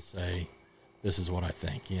data to say this is what I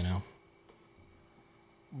think, you know.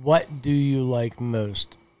 What do you like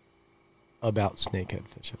most about snakehead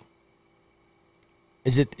fishing?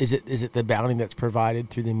 Is it the bounty that's provided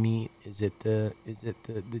through the meat? Is it the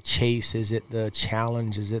chase? Is it the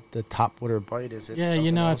challenge? Is it the topwater bite? Is it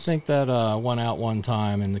you know, else? I think that went out one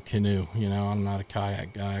time in the canoe. You know, I'm not a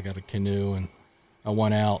kayak guy. I got a canoe, and I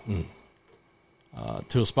went out and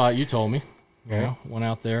to a spot you told me. You know, went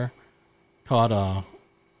out there, caught an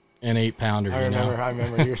 8-pounder. I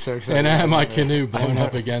remember. You're so excited. And I had my canoe blown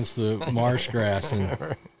up against the marsh grass,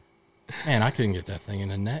 and man, I couldn't get that thing in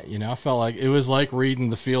the net. You know, I felt like it was like reading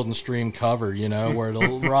the Field and Stream cover. You know, where the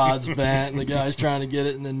rod's bent and the guy's trying to get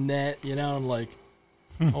it in the net. You know, I'm like,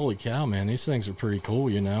 holy cow, man, these things are pretty cool.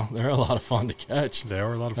 You know, they're a lot of fun to catch. They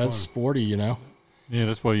are a lot of fun. That's sporty. You know. Yeah,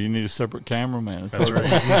 that's why you need a separate cameraman. That's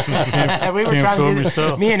right. We were Can't trying film to do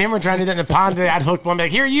yourself. me and him were trying to do that in the pond. I'd hook one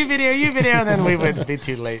back here, you video, and then we would be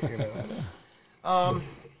too late. You know.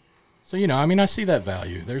 So, you know, I mean, I see that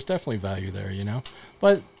value. There's definitely value there, you know.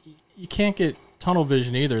 But you can't get tunnel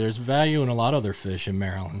vision either. There's value in a lot of other fish in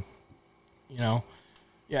Maryland. You know,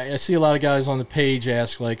 yeah, I see a lot of guys on the page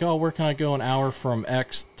ask, like, oh, where can I go an hour from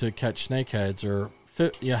X to catch snakeheads, or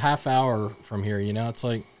half hour from here, you know? It's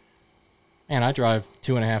like, man, I drive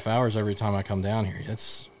 2.5 hours every time I come down here.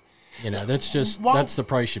 That's, you know, that's just, that's the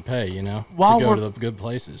price you pay, you know, to go to the good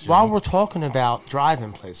places. While we're talking about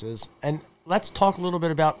driving places, and let's talk a little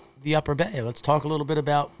bit about the Upper Bay. Let's talk a little bit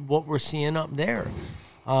about what we're seeing up there.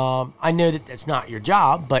 I know that that's not your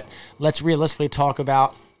job, but let's realistically talk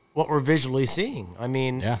about what we're visually seeing. I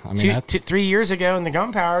mean, 3 years ago in the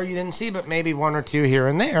Gunpowder, you didn't see but maybe one or two here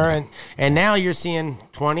and there, and now you're seeing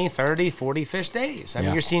 20, 30, 40 fish days. I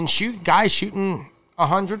mean, you're seeing guys shooting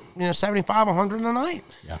 100, 75, 100 a night.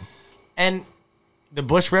 Yeah. And the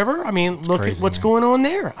Bush River, I mean, look crazy, at what's going on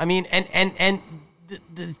there. I mean, and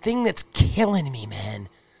the thing that's killing me, man,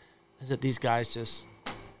 is that these guys just...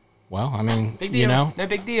 Well, I mean, big deal. You know, no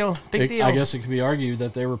big deal. Big deal. I guess it could be argued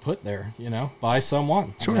that they were put there, you know, by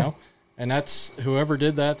someone. Sure. You know? And that's whoever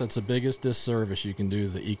did that. That's the biggest disservice you can do to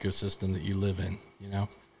the ecosystem that you live in. You know,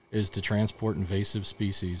 is to transport invasive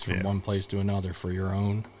species from one place to another for your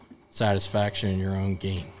own satisfaction and your own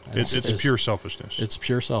gain. It's pure selfishness. It's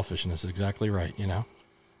pure selfishness. Exactly right. You know,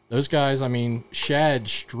 those guys. I mean, shad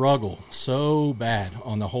struggle so bad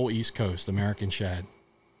on the whole East Coast. American shad.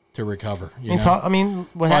 To recover.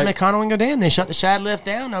 What happened at Conowingo Dam? They shut the shad lift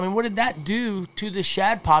down. I mean, what did that do to the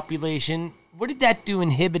shad population? What did that do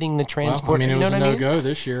inhibiting the transport? Well, I mean, it was a no-go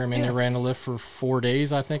this year. I mean, they ran the lift for 4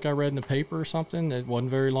 days, I think I read in the paper or something. It wasn't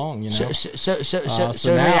very long, you know.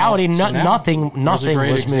 So in reality, nothing was a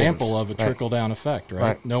great was example moved. of a trickle-down effect,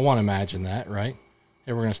 right? No one imagined that, right?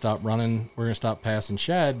 Hey, we're going to stop running. We're going to stop passing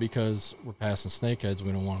shad because we're passing snakeheads.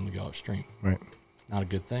 We don't want them to go upstream. Right. Not a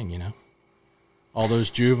good thing, you know. All those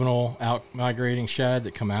juvenile out-migrating shad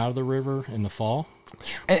that come out of the river in the fall.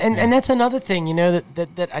 And that's another thing, you know,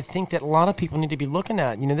 that I think that a lot of people need to be looking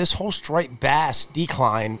at. You know, this whole striped bass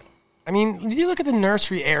decline. I mean, you look at the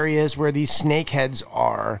nursery areas where these snakeheads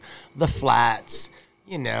are, the flats.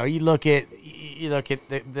 You know, you look at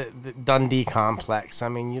the Dundee complex. I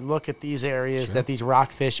mean, you look at these areas that these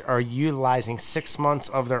rockfish are utilizing 6 months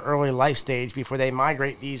of their early life stage before they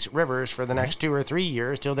migrate these rivers for the next 2 or 3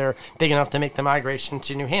 years till they're big enough to make the migration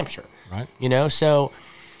to New Hampshire. Right. You know, so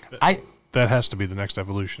that has to be the next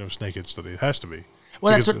evolution of snakehead study. It has to be.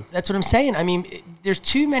 Well, that's what I'm saying. I mean, there's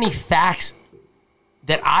too many facts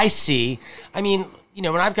that I see. I mean,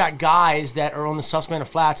 when I've got guys that are on the Susquehanna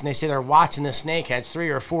Flats and they say they're watching the snakeheads, 3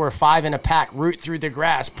 or 4 or 5 in a pack, root through the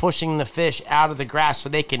grass, pushing the fish out of the grass so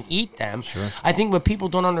they can eat them. Sure. I think what people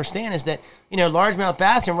don't understand is that, largemouth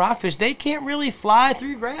bass and rockfish, they can't really fly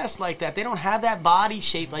through grass like that. They don't have that body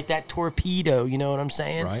shape like that torpedo, you know what I'm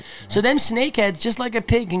saying? Right. So them snakeheads, just like a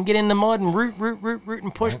pig, can get in the mud and root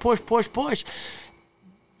and push.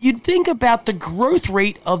 You'd think about the growth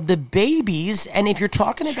rate of the babies, and if you're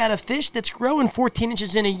talking about a fish that's growing 14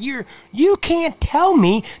 inches in a year, you can't tell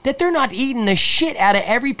me that they're not eating the shit out of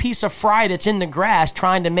every piece of fry that's in the grass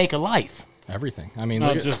trying to make a life. Everything. I mean,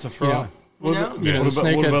 Not just a fry. You know? the What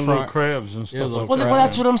snakehead about fry- little crabs and stuff like Well, that?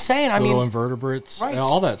 that's what I'm saying. I little mean, invertebrates, Right.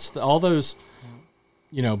 all those,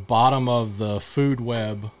 bottom of the food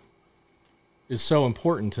web is so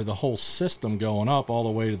important to the whole system going up all the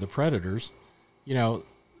way to the predators.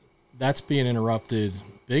 That's being interrupted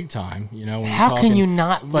big time. When you're how can talking- you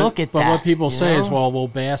not look at that? But what people say is, know? well,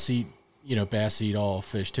 bass eat all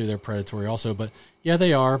fish too. They're predatory also, but yeah,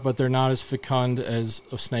 they are, but they're not as fecund as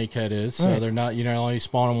a snakehead is. So Right. they're not, only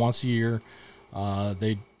spawning once a year.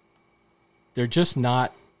 They're just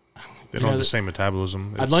not. They don't have the same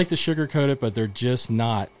metabolism. I'd like to sugarcoat it, but they're just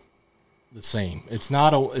not the same. It's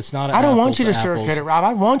not a. I don't want you to sugarcoat it, Rob.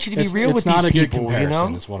 I want you to be real with It's not these a good people.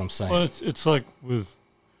 comparison. Is what I'm saying. Well, it's like with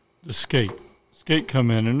the skate. Skate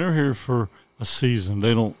come in and they're here for a season.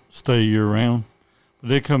 They don't stay year round, but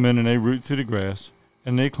they come in and they root through the grass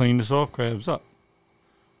and they clean the soft crabs up.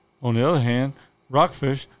 On the other hand,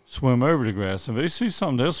 rockfish swim over the grass. If they see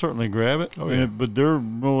something, they'll certainly grab it. But they're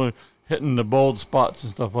really hitting the bald spots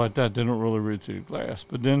and stuff like that. They don't really root through the grass.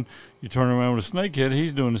 But then you turn around with a snakehead,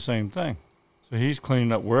 he's doing the same thing. So he's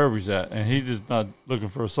cleaning up wherever he's at, and he's just not looking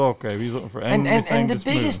for a salt crab. He's looking for anything And the that's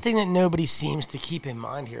biggest moving. thing that nobody seems to keep in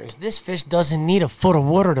mind here is this fish doesn't need a foot of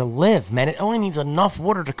water to live, man. It only needs enough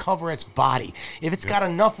water to cover its body. If it's got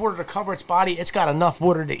enough water to cover its body, it's got enough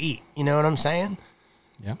water to eat. You know what I'm saying?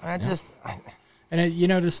 Yeah. I To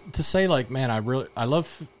say like, man,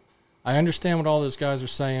 I understand what all those guys are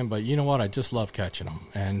saying, but you know what? I just love catching them,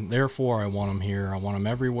 and therefore I want them here. I want them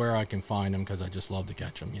everywhere I can find them because I just love to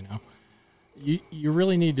catch them. You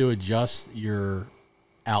really need to adjust your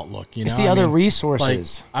outlook. It's the other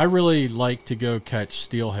resources. I really like to go catch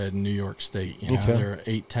steelhead in New York State. Me too. They're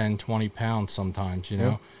 8, 10, 20 pounds sometimes.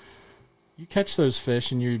 You catch those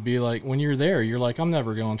fish, and you'd be like, when you're there, you're like, I'm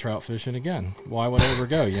never going trout fishing again. Why would I ever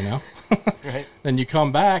go? Right. Then you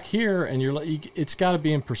come back here, and you're like, it's got to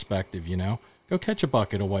be in perspective. Go catch a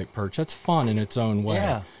bucket of white perch. That's fun in its own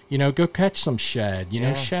way. Yeah. Go catch some shad.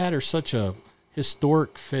 Yeah. Shad are such a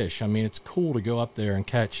historic fish. I mean, it's cool to go up there and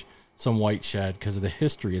catch some white shad because of the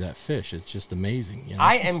history of that fish. It's just amazing.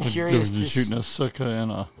 I am Like curious they're just shooting a sika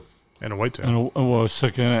and And a whitetail. a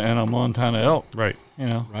sika and a Montana elk. Right.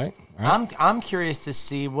 Right? I'm curious to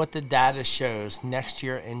see what the data shows next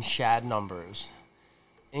year in shad numbers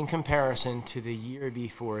in comparison to the year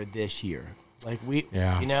before this year. Like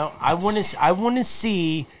I want to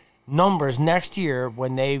see numbers next year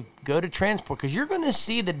when they go to transport, because you're going to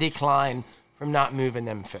see the decline from not moving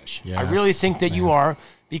them fish. I really think that you are,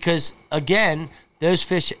 because again, those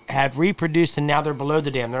fish have reproduced and now they're below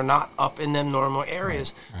the dam. They're not up in them normal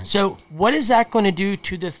areas. Right. So what is that going to do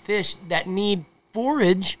to the fish that need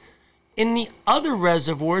forage in the other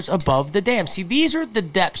reservoirs above the dam? See, these are the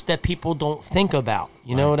depths that people don't think about.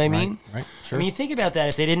 You know what I mean? Right. Sure. I mean, you think about that.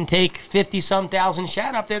 If they didn't take 50-some thousand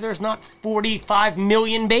shad up there, there's not 45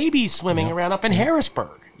 million babies swimming around up in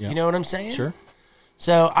Harrisburg. Yeah. You know what I'm saying? Sure.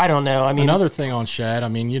 So, I don't know. I mean, another thing on shad, I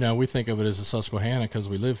mean, we think of it as a Susquehanna because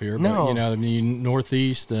we live here. No. But, I mean,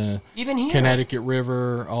 Northeast, even here, Connecticut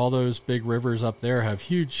River, all those big rivers up there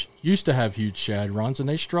used to have huge shad runs, and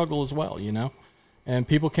they struggle as well, And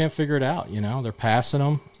people can't figure it out, They're passing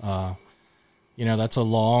them. That's a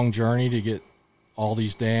long journey to get all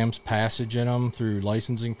these dams passage in them through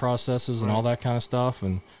licensing processes and all that kind of stuff.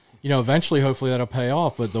 And, eventually, hopefully that'll pay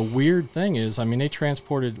off. But the weird thing is, I mean, they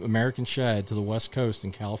transported American shad to the West Coast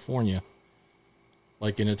in California,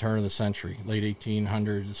 like in the turn of the century, late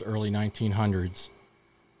 1800s, early 1900s.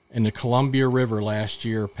 And the Columbia River last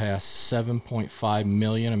year passed 7.5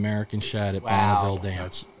 million American shad at Bonneville Dam.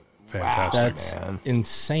 That's fantastic. That's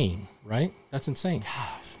insane, right? That's insane.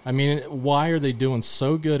 Gosh. I mean, why are they doing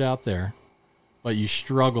so good out there, but you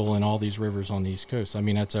struggle in all these rivers on the East Coast? I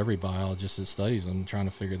mean, that's every biologist that studies them trying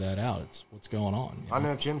to figure that out. It's what's going on. I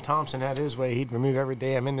know if Jim Thompson had his way, he'd remove every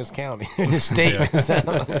dam in this county, in this state.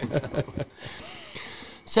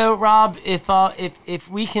 So, Rob, if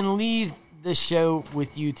we can leave the show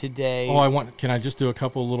with you today. Can I just do a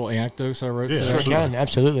couple of little anecdotes I wrote today? Sure can,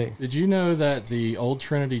 absolutely. Did you know that the Old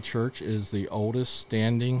Trinity Church is the oldest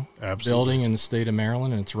standing building in the state of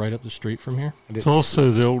Maryland, and it's right up the street from here? It's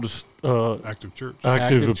also the oldest active church.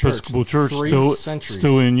 Active Episcopal church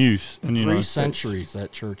still in use in the United States. 3 centuries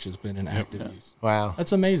that church has been in active use. Wow.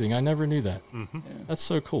 That's amazing. I never knew that. Mm-hmm. That's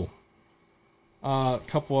so cool. A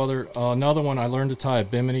couple other, another one, I learned to tie a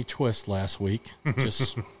bimini twist last week.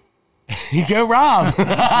 Just You go, Rob.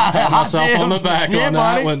 pat myself on the back on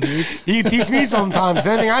that one, dude. You can teach me sometimes.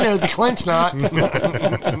 The only thing I know is a clinch knot.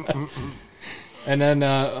 And then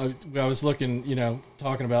I was looking,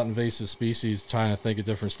 talking about invasive species, trying to think of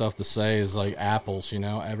different stuff to say is like apples,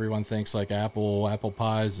 Everyone thinks like apple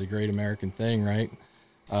pie is a great American thing, right?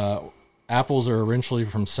 Apples are originally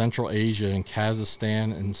from Central Asia and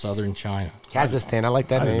Kazakhstan and southern China. Kazakhstan, I like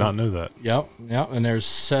that I name. did not know that. Yep. And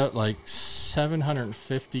there's like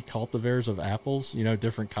 750 cultivars of apples,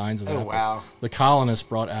 different kinds of apples. Wow. The colonists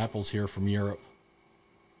brought apples here from Europe.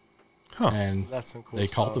 Huh. And That's some cool they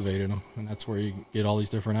stuff. cultivated them, and that's where you get all these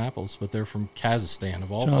different apples. But they're from Kazakhstan,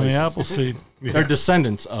 of all Johnny places. Appleseed. They're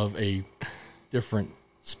descendants of a different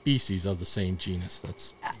species of the same genus.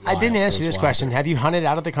 That's I didn't wild. ask you Goes this wild. question. Have you hunted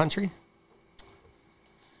out of the country?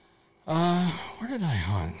 Where did I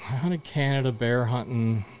hunt? I hunted Canada bear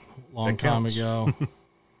hunting a long That time counts. ago.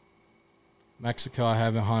 Mexico I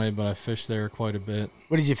haven't hunted, but I fished there quite a bit.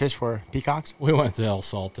 What did you fish for? Peacocks? We went to El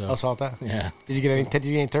Salto. El Salto? Yeah. Did you get any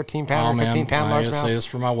 13-pound or 15-pound I gotta say largemouth? this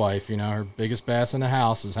for my wife. Her biggest bass in the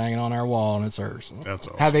house is hanging on our wall, and it's hers. That's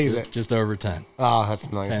all. How big is it? Just over 10. Oh,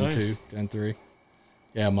 that's nice. 10-2, 10-3.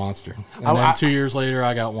 Yeah, monster. And Oh, then 2 years later,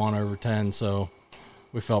 I got one over 10, so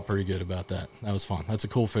we felt pretty good about that. That was fun. That's a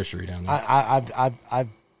cool fishery down there. I've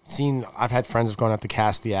had friends who've gone out to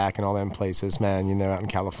Castiac and all them places, man. Out in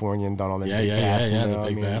California and done all them big bass. the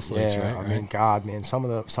big bass lakes, right? I mean, God, man, some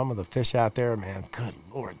of the fish out there, man. Good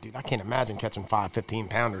Lord, dude, I can't imagine catching 5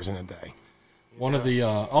 15-pounders in a day. One of the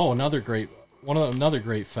another great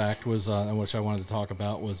fact was which I wanted to talk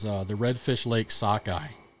about was the Redfish Lake sockeye.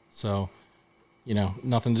 So,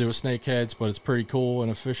 nothing to do with snakeheads, but it's pretty cool in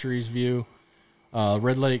a fisheries view.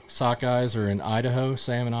 Red Lake sockeyes are in Idaho,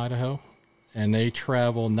 Salmon, Idaho, and they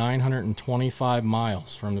travel 925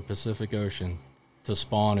 miles from the Pacific Ocean to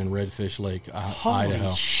spawn in Redfish Lake, Idaho.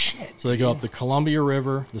 Holy shit! So they go up the Columbia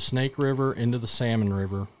River, the Snake River, into the Salmon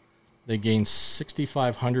River. They gain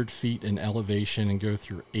 6,500 feet in elevation and go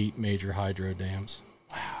through 8 major hydro dams.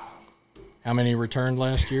 Wow. How many returned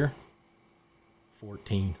last year?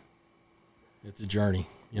 14. It's a journey.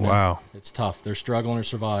 Wow. It's tough. They're struggling to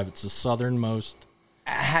survive. It's the southernmost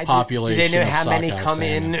Do population they know of how many sockeye come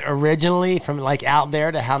salmon. in originally from like out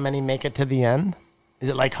there to how many make it to the end? Is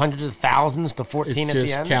it like hundreds of thousands to 14 It's at the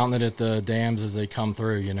just end? counting it at the dams as they come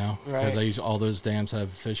through, because Right. all those dams have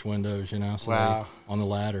fish windows, so Wow. on the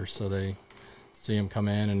ladder, so they see them come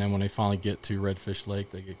in, and then when they finally get to Redfish Lake,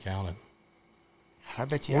 they get counted. I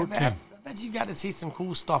bet you got to see some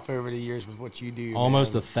cool stuff over the years with what you do.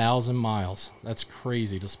 Almost man. 1,000 miles. That's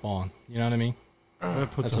crazy to spawn. You know what I mean?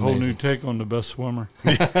 That puts That's a whole new amazing. take on the best swimmer.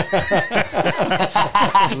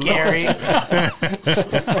 Gary.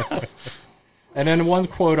 And then one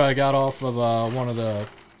quote I got off of one of it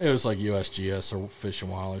was like USGS or Fish and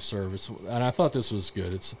Wildlife Service, and I thought this was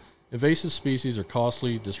good. It's invasive species are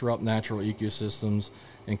costly, disrupt natural ecosystems,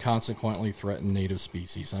 and consequently threaten native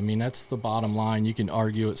species. I mean, that's the bottom line. You can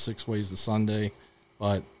argue it 6 ways to Sunday,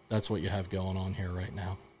 but that's what you have going on here right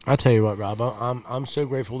now. I'll tell you what, Rob. I'm so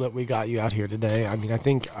grateful that we got you out here today. I mean, I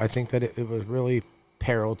think that it was really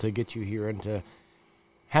peril to get you here and to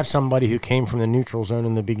have somebody who came from the neutral zone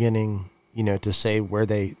in the beginning, to say where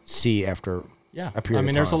they see after Yeah, a period I mean,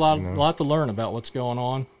 of there's a time, lot to learn about what's going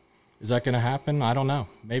on. Is that going to happen? I don't know.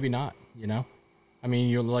 Maybe not. I mean,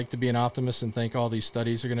 you'd like to be an optimist and think all these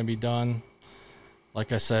studies are going to be done.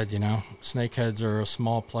 Like I said, snakeheads are a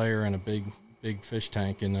small player in a big fish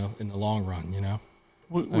tank in the long run.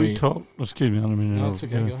 We talked. Excuse me, I don't mean to No, it's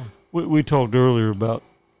okay. interrupt. Go ahead. We talked earlier about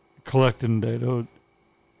collecting data.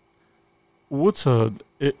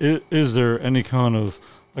 Is there any kind of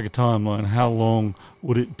like a timeline? How long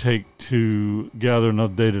would it take to gather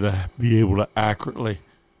enough data to be able to accurately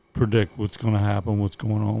predict what's going to happen, what's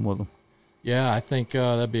going on with them? Yeah, I think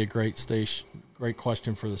that'd be a great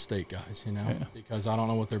question for the state guys, because I don't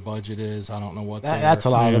know what their budget is. I don't know what that's a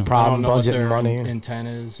lot of Yeah. the problem. I don't know Budget what and their money. intent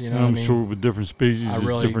is. You know And what I I'm mean? sure with different species, I it's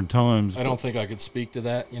really- different times. I don't think I could speak to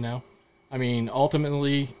that, I mean,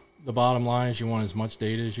 ultimately, the bottom line is you want as much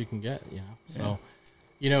data as you can get, So,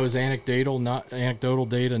 is anecdotal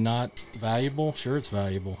data not valuable? Sure, it's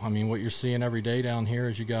valuable. I mean, what you're seeing every day down here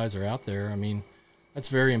as you guys are out there, I mean, That's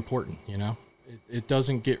very important, you know. It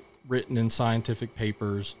doesn't get written in scientific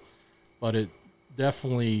papers, but it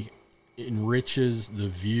definitely enriches the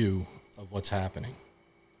view of what's happening.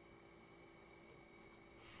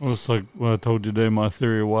 Well, it's like what I told you today, my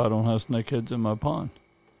theory of why I don't have snakeheads in my pond.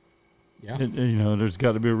 Yeah. There's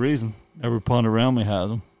got to be a reason. Every pond around me has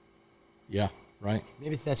them. Yeah, right.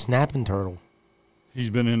 Maybe it's that snapping turtle. He's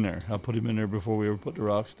been in there. I put him in there before we ever put the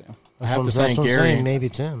rocks down. I have to That's thank what I'm Gary. saying, maybe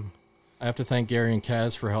it's him. I have to thank Gary and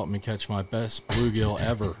Kaz for helping me catch my best bluegill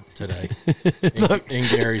ever today in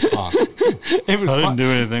Gary's pond. It was I didn't fun. do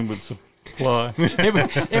anything but supply.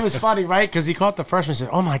 It was funny, right? Because he caught the first one and said,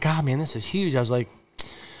 "Oh my God, man, this is huge." I was like,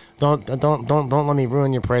 Don't let me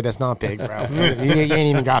ruin your parade. That's not big, bro. you ain't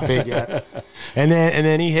even got big yet. And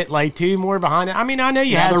then he hit like 2 more behind it. I mean, I know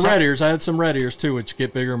you Yeah, had the some, red ears. I had some red ears too, which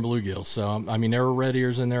get bigger than bluegills. So I mean, there were red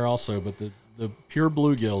ears in there also, but the pure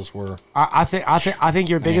bluegills were. I think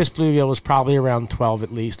your biggest bluegill was probably around 12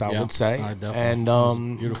 at least. I Yeah, would say. I definitely. And It was a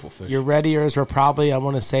beautiful fish. Your red ears were probably, I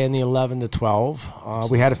want to say, in the 11 to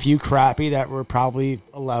 12. We had a few crappie that were probably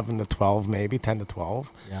 11 to 12, maybe 10 to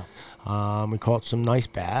 12. Yeah. We caught some nice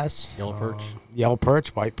bass. Yellow perch.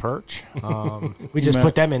 White perch. We just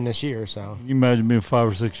put them in this year, so. Can you imagine being 5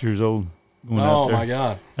 or 6 years old going out Oh there? my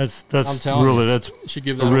God! That's I'm telling really you. that's You should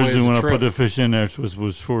give that away as originally a when I trip. put the fish in there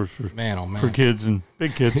was for Man, oh man. for kids and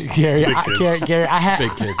big kids. Gary, Big kids. Gary, I had.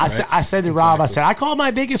 Big kids, I said to Rob, I said I caught my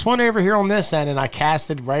biggest one over here on this end, and I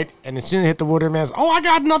casted right, and as soon as it hit the water, man, I said, oh, I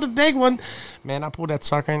got another big one. Man, I pulled that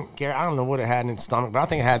sucker in. Gary, I don't know what it had in its stomach, but I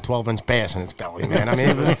think it had 12-inch bass in its belly, man. I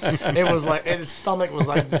mean, it was like its stomach was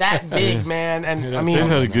like that big, man. And I They mean,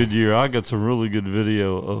 had a good year. I got some really good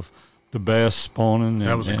video of the bass spawning.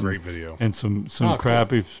 That was a and- great video. And some Oh, cool.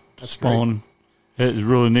 crappie That's spawning. It was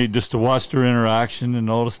really neat just to watch their interaction and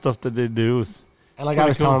all the stuff that they do. and like I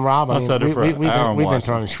was pretty cool. telling Rob, I I mean, sat there for an hour and we've been watched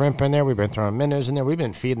throwing shrimp in there, we've been throwing minnows in there, we've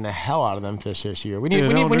been feeding the hell out of them fish this year. We need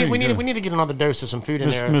to get another dose of some food in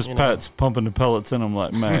there. Miss you know. Pat's pumping the pellets in them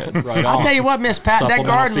like mad. Right I'll on. tell you what, Miss Pat, that Supplemental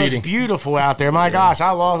garden feeding. looks beautiful out there. My gosh,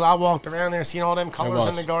 I walked around there, seeing all them It colors was.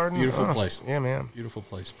 in the garden. Beautiful Oh, place. Yeah, man. Beautiful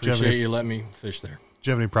place. you have Appreciate any- you letting me fish there. Do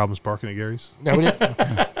you have any problems parking at Gary's? No, we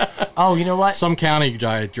didn't. Oh, you know what? Some county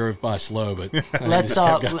guy drove by slow, but Let's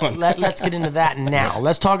let's get into that now.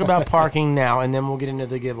 Let's talk about parking now, and then we'll get into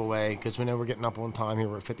the giveaway because we know we're getting up on time here.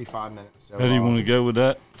 We're at 55 minutes. So, How do you want to go with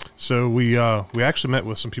that? So we actually met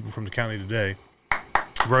with some people from the county today,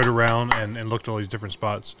 rode around and looked at all these different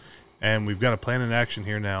spots, and we've got a plan in action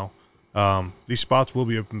here now. These spots will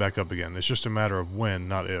be open back up again. It's just a matter of when,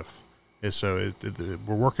 not if. We're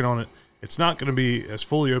working on it. It's not going to be as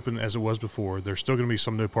fully open as it was before. There's still going to be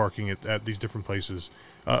some no parking at these different places,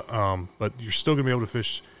 but you're still going to be able to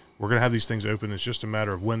fish. We're going to have these things open. It's just a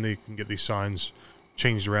matter of when they can get these signs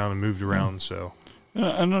changed around and moved around. So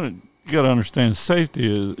I know you got to understand safety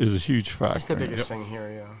is a huge factor. that's the biggest thing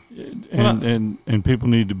here. Yeah. And people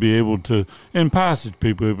need to be able to, in passage,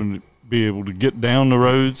 people able to be able to get down the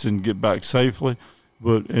roads and get back safely.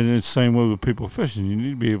 But and it's the same way with people fishing. You need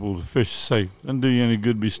to be able to fish safe. Doesn't do you any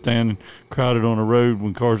good to be standing crowded on a road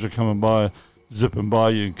when cars are coming by, zipping by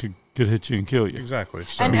you and could hit you and kill you. exactly.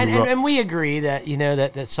 So And we agree that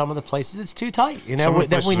that some of the places it's too tight. You know some of the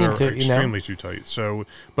that we places need are to extremely too tight. So,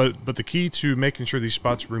 but the key to making sure these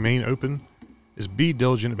spots remain open is be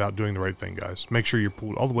diligent about doing the right thing, guys. Make sure you're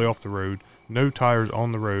pulled all the way off the road. No tires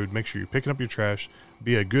on the road. Make sure you're picking up your trash.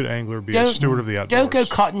 Be a good angler. Be a steward of the outdoors. Don't go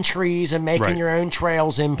cutting trees and making Right. your own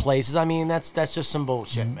trails in places. I mean, that's just some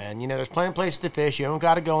bullshit, man. You know, there's plenty of places to fish. You don't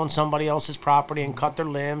got to go on somebody else's property and cut their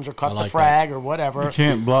limbs or cut I the like frag or whatever. You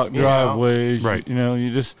can't block You know. driveways. Right. You know,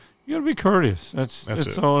 you got to be courteous. That's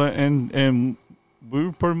it. all. And we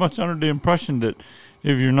were pretty much under the impression that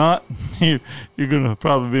if you're not, you're going to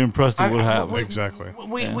probably be impressed with what happened. Exactly.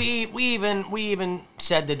 We even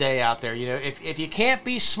said today out there, you know, if you can't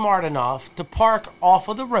be smart enough to park off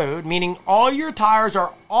of the road, meaning all your tires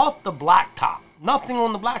are off the blacktop, nothing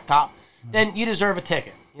on the blacktop, then you deserve a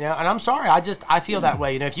ticket. You know, and I'm sorry, I feel that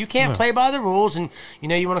way. You know, if you can't play by the rules and you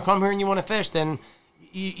know you want to come here and you want to fish, then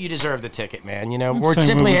you deserve the ticket, man. You know, we're Same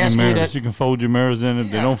simply with your asking you mirrors. to. You can fold your mirrors in. If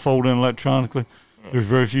they don't fold in electronically, there's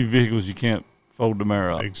very few vehicles you can't fold the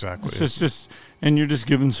mirror up. Exactly. It's just and you're just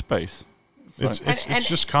giving space. It's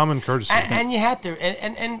just common courtesy. And you have to,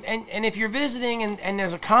 and if you're visiting and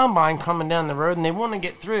there's a combine coming down the road and they want to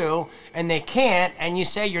get through and they can't, and you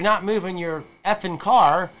say you're not moving your effing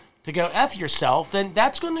car to go F yourself, then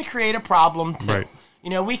that's going to create a problem too. Right. You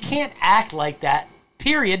know, we can't act like that,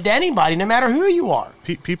 period, to anybody, no matter who you are.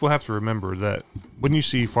 People have to remember that when you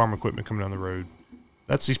see farm equipment coming down the road,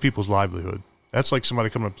 that's these people's livelihood. That's like somebody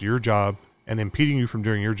coming up to your job and impeding you from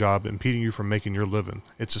doing your job, impeding you from making your living.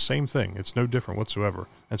 It's the same thing. It's no different whatsoever.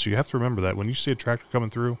 And so you have to remember that when you see a tractor coming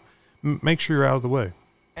through, make sure you're out of the way.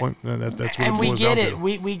 That's what And it we boils get down it. to.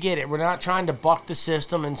 We get it. We're not trying to buck the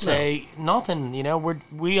system and say nothing. You know,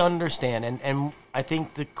 we understand. And I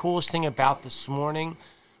think the coolest thing about this morning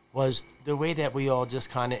was the way that we all just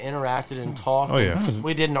kind of interacted and talked. Oh, yeah.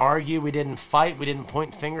 We didn't argue. We didn't fight. We didn't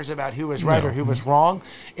point fingers about who was right or who was wrong.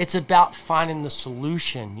 It's about finding the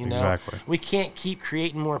solution, you know. Exactly. We can't keep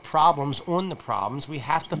creating more problems on the problems. We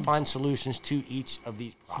have to find solutions to each of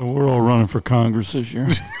these problems. We're all running for Congress this year.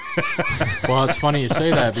 Well, it's funny you say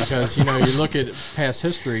that because, you know, you look at past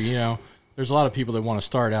history, you know, there's a lot of people that want to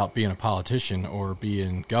start out being a politician or be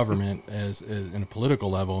in government as in a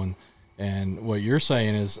political level. And what you're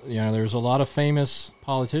saying is, you know, there's a lot of famous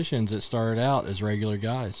politicians that started out as regular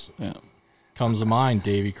guys. Yeah. Comes to mind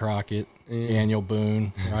Davy Crockett, Daniel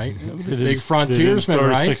Boone, right? They Big didn't frontiersman, start at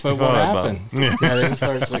right? But 65, what Bob. happened? Yeah, they didn't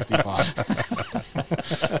start at 65.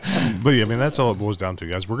 But yeah, I mean, that's all it boils down to,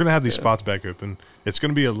 guys. We're going to have these spots back open. It's going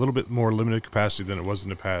to be a little bit more limited capacity than it was in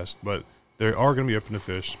the past, but they are going to be open to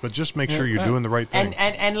fish. But just make sure you're doing the right thing.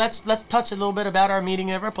 And let's touch a little bit about our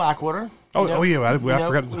meeting over at Blackwater. I forgot to You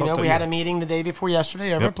talk know, to we you. had a meeting the day before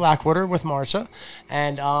yesterday over at Blackwater with Marcia,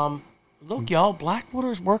 and look, y'all,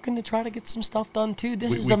 Blackwater's working to try to get some stuff done too.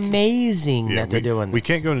 This is amazing that they're doing this. We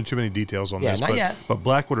can't go into too many details on this, not yet. but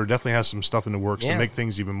Blackwater definitely has some stuff in the works Yeah. to make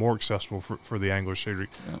things even more accessible for the anglers.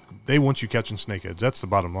 They want you catching snakeheads. That's the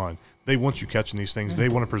bottom line. They want you catching these things. They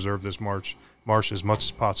want to preserve this marsh as much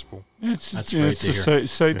as possible. It's That's you know, great it's to the hear.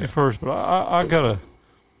 safety first, but I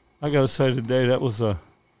gotta say today that was a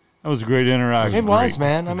great interaction. It was,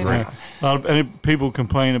 man. I mean, Yeah. A lot of people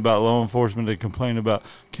complain about law enforcement. They complain about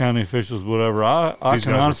county officials, whatever. I These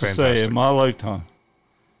can guys are honestly say, fantastic. in my lifetime,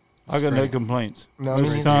 I got no great. complaints. No, Most me of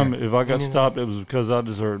the neither. time, if I got Me neither. stopped, it was because I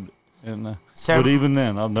deserved it. And So- but even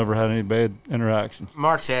then, I've never had any bad interactions.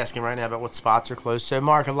 Mark's asking right now about what spots are closed. So,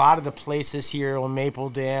 Mark, a lot of the places here on Maple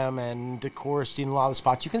Dam and DeCourcy and a lot of the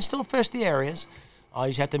spots, you can still fish the areas. You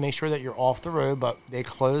just have to make sure that you're off the road, but they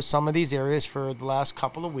closed some of these areas for the last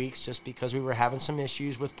couple of weeks just because we were having some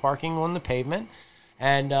issues with parking on the pavement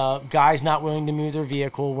and guys not willing to move their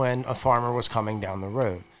vehicle when a farmer was coming down the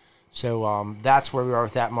road. So that's where we are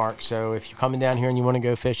with that, Mark. So if you're coming down here and you want to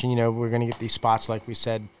go fishing, you know, we're going to get these spots, like we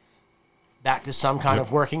said, back to some kind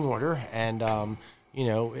of working order. And, you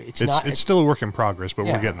know, it's still a work in progress, but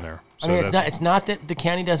Yeah. we're getting there. I mean, it's not that the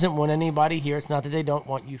county doesn't want anybody here. It's not that they don't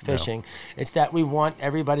want you fishing. It's that we want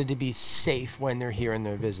everybody to be safe when they're here and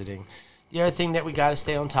they're visiting. The other thing that we got to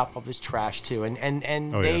stay on top of is trash too. And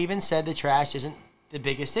they even said the trash isn't the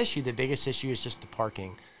biggest issue. The biggest issue is just the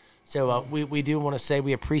parking. So we do want to say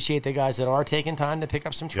we appreciate the guys that are taking time to pick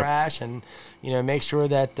up some trash and, you know, make sure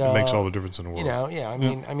that it makes all the difference in the world. you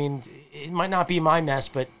know, I mean, it might not be my mess,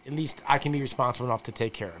 but at least I can be responsible enough to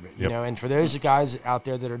take care of it. You know, and for those guys out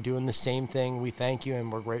there that are doing the same thing, we thank you and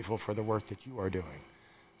we're grateful for the work that you are doing.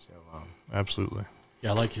 So, Absolutely.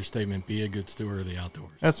 Yeah, I like your statement. Be a good steward of the outdoors.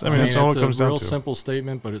 That's all it comes It's a down real to. simple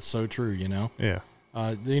statement, but it's so true. You know. Yeah.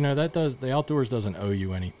 You know, the outdoors doesn't owe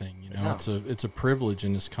you anything. You know, No. it's a privilege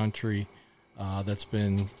in this country that's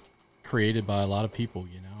been created by a lot of people.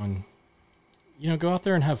 You know, and you know, go out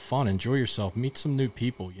there and have fun, enjoy yourself, meet some new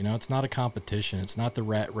people. You know, it's not a competition. It's not the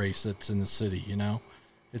rat race that's in the city. You know,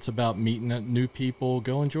 it's about meeting new people.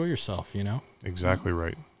 Go enjoy yourself. You know. Exactly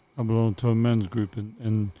right. I belong to a men's group,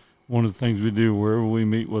 and one of the things we do wherever we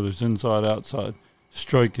meet, whether it's inside, outside,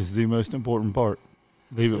 strike is the most important part.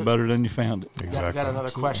 Leave it better than you found it. Exactly. I got another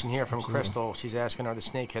question here from Crystal. She's asking, are the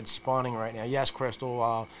snakeheads spawning right now? Yes,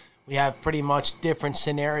 Crystal. We have pretty much different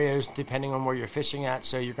scenarios depending on where you're fishing at.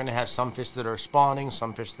 So you're going to have some fish that are spawning,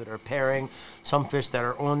 some fish that are pairing, some fish that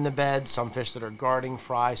are on the bed, some fish that are guarding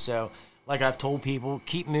fry. So like I've told people,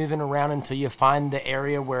 keep moving around until you find the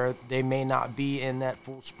area where they may not be in that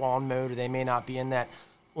full spawn mode or they may not be in that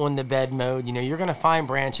on the bed mode. You know, you're going to find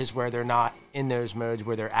branches where they're not in those modes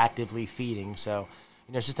where they're actively feeding. So,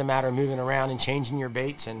 you know, it's just a matter of moving around and changing your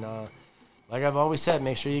baits. And like I've always said,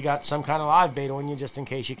 make sure you got some kind of live bait on you just in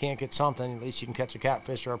case you can't get something. At least you can catch a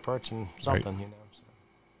catfish or a perch and something, you know. So.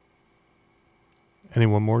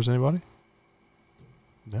 Anyone more? Is anybody?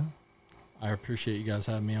 No. I appreciate you guys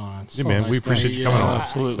having me on. It's Yeah, so man, nice we to appreciate meet you coming on.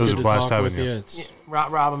 Absolutely. It was a Good to blast talk having with you. It's- Yeah,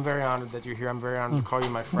 Rob, I'm very honored that you're here. I'm very honored to call you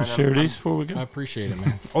my friend. Share I'm- these before we I go. appreciate it,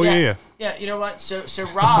 man. Oh, yeah. Yeah, you know what? So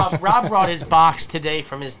Rob brought his box today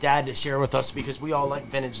from his dad to share with us because we all like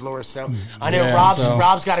vintage lures. So I know Yeah,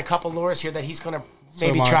 Rob's got a couple lures here that he's gonna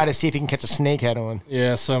maybe my- try to see if he can catch a snakehead on.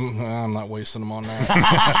 Yeah, I'm not wasting them on that.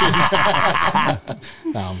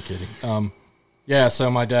 No, I'm kidding. Yeah, so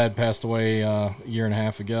my dad passed away a year and a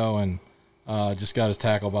half ago, and Just got his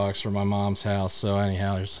tackle box from my mom's house. So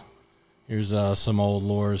anyhow, here's some old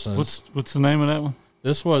lures. What's the name of that one?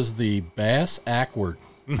 This was the Bass Ackward.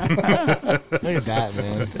 Look at that,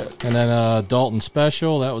 man. And then Dalton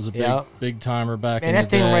Special. That was a Yep. big timer back Man, in the that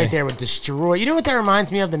thing day. right there would destroy. You know what that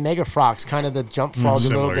reminds me of? The Mega Frogs, kind of the jump frogs a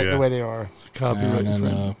little similar, bit yeah. the way they are. It's a copyright And then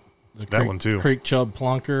infringement. the That one, too. Creek Chub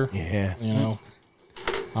Plunker. Yeah. You know,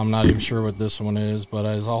 I'm not even sure what this one is, but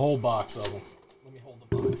there's a whole box of them. Let me hold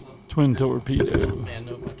the box up. Twin torpedo. Man,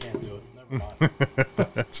 nope, I can't do it. Never mind.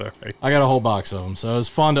 That's all right. I got a whole box of them, so it was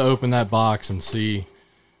fun to open that box and see.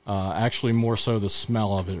 Actually, more so the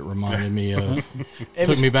smell of it. It reminded me of.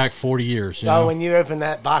 Took me back 40 years. You Oh, know? when you open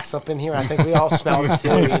that box up in here, I think we all smelled it too.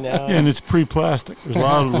 You know? Yeah, and it's pre-plastic. There's a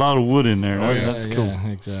lot of wood in there. Yeah, That's cool. Yeah,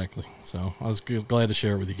 exactly. So I was glad to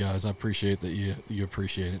share it with you guys. I appreciate that you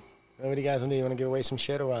appreciate it. What do you guys want to do? You want to give away some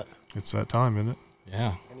shit or what? It's that time, isn't it?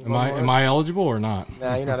 Yeah. Any Am I eligible or not?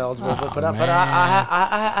 No, you're not eligible. Oh, but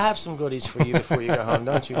I have some goodies for you before you go home.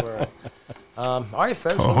 Don't you worry. All right,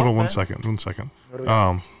 folks. Oh, well, hold on man. 1 second. 1 second. What do we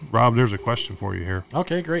got? Rob, there's a question for you here.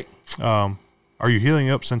 Okay, great. Are you healing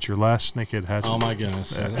up since your last snakehead hatchet? Oh my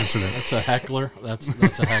goodness, incident? that's a heckler. That's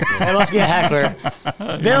a heckler. That must be a heckler.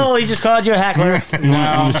 Bill, he just called you a heckler. You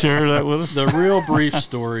want to share that with us? The real brief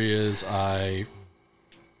story is I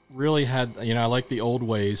really had, I like the old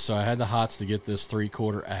ways, so I had the hots to get this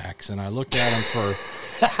 3/4 axe, and I looked at them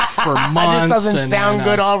for months. This doesn't and sound then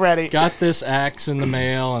good I already. Got this axe in the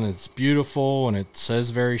mail, and it's beautiful, and it says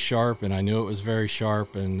very sharp, and I knew it was very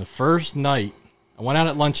sharp. And the first night, I went out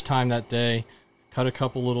at lunchtime that day, cut a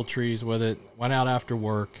couple little trees with it, went out after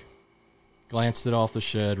work, glanced it off the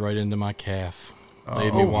shed right into my calf.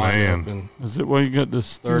 Laid me wide man. open. Is it why you got the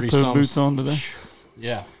 30 steel-toe boots on today?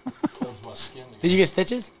 Yeah. Holds my skin together. Did you get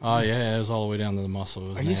stitches? Oh, yeah, it was all the way down to the muscle. It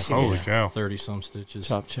was Are you nasty. Holy cow. 30-some stitches.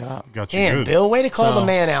 Chop, chop. Got you Damn, good. Bill, way to call So- the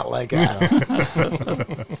man out like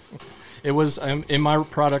that. It was, in my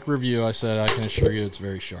product review, I said, I can assure you it's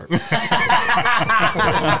very sharp.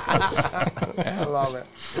 I love it.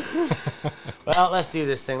 Well, let's do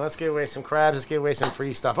this thing. Let's give away some crabs. Let's give away some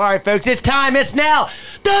free stuff. All right, folks, it's time. It's now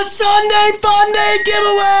the Sunday Fun Day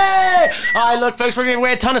giveaway. All right, look, folks, we're going to give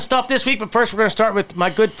away a ton of stuff this week, but first we're going to start with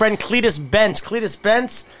my good friend Cletus Bentz. Cletus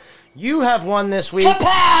Bentz, you have won this week the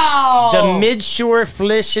Midshore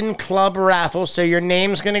Fishing Club raffle. So your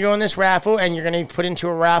name's going to go in this raffle, and you're going to be put into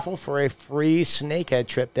a raffle for a free snakehead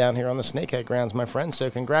trip down here on the Snakehead grounds, my friend. So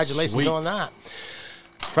congratulations Sweet. on that.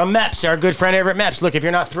 From Meps, our good friend over at Meps. Look, if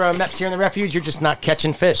you're not throwing Meps here in the refuge, you're just not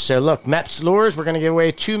catching fish. So look, Meps Lures, we're going to give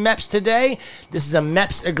away 2 Meps today. This is a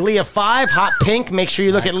Meps Aglia 5, hot pink. Make sure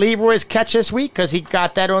you look at Leroy's catch this week because he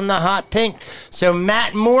got that on the hot pink. So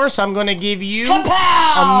Matt Morse, I'm going to give you a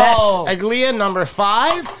Meps Aglia number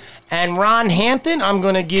 5. And Ron Hampton, I'm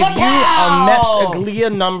going to give you a Meps Aglia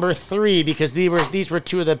number 3 because these were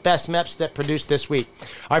 2 of the best Meps that produced this week.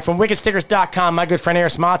 All right, from WickedStickers.com, my good friend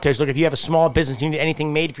Eris Matos. Look, if you have a small business, you need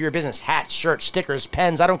anything made for your business, hats, shirts, stickers,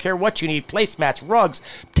 pens, I don't care what you need, placemats, rugs,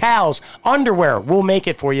 towels, underwear, we'll make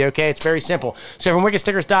it for you, okay? It's very simple. So from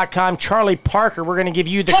WickedStickers.com, Charlie Parker, we're going to give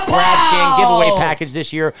you the Crab Stand giveaway package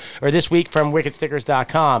this year, or this week from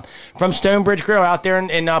WickedStickers.com. From Stonebridge Grill out there in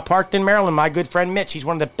Parkton, Maryland, my good friend Mitch, he's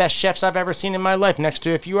one of the best chefs I've ever seen in my life, next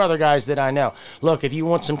to a few other guys that I know. Look, if you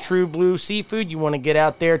want some true blue seafood, you want to get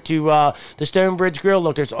out there to the Stonebridge Grill.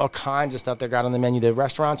 Look, there's all kinds of stuff they got on the menu. The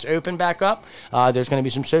restaurant's open back up. There's going to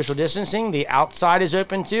be some social distancing. The outside is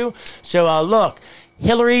open too. So look,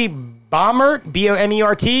 Hillary Bomert,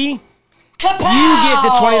 B-O-M-E-R-T. You get the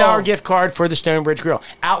 $20 gift card for the Stonebridge Grill.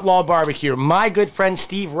 Outlaw Barbecue. My good friend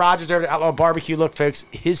Steve Rogers over at Outlaw Barbecue. Look, folks,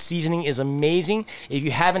 his seasoning is amazing. If you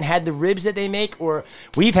haven't had the ribs that they make, or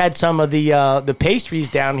we've had some of the pastries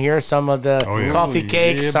down here, some of the coffee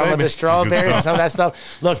cakes, yeah, some of baby. the strawberries, some of that stuff.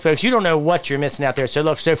 Look, folks, you don't know what you're missing out there. So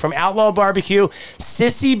look, from Outlaw Barbecue,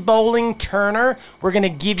 Sissy Bowling Turner, we're going to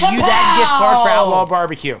give you that gift card for Outlaw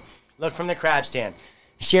Barbecue. Look, from the Crab Stand.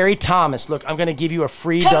 Sherry Thomas, look, I'm going to give you a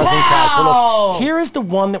free dozen crabs. Well, look, here is the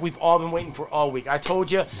one that we've all been waiting for all week. I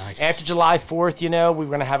told you, after July 4th, we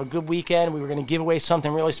were going to have a good weekend. We were going to give away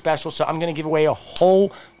something really special. So I'm going to give away a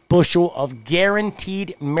whole bushel of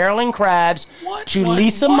guaranteed Maryland crabs to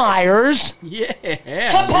Lisa Myers. Yeah.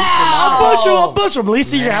 A bushel.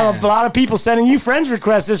 Lisa, you're going to have a lot of people sending you friends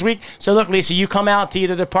requests this week. So look, Lisa, you come out to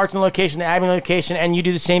either the Parkton location, the Abbey location, and you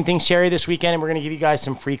do the same thing, Sherry, this weekend, and we're going to give you guys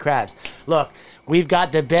some free crabs. Look, we've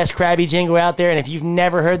got the best Krabby Jingle out there, and if you've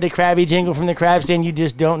never heard the Krabby Jingle from the Crab Stand, you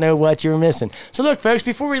just don't know what you're missing. So look, folks,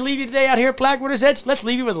 before we leave you today out here at Blackwater's Edge, let's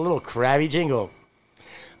leave you with a little Krabby Jingle.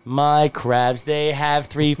 My crabs, they have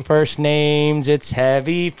 3 first names. It's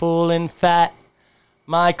heavy, full, and fat.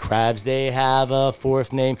 My crabs, they have a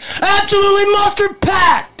fourth name. Absolutely mustard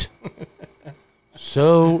packed!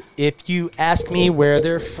 So, if you ask me where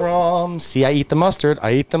they're from, see, I eat the mustard,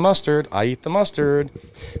 I eat the mustard, I eat the mustard.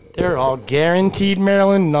 They're all guaranteed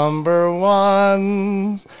Maryland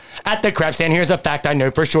 #1s. At the crab stand, here's a fact I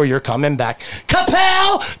know for sure you're coming back.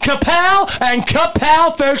 Kapow, kapow, and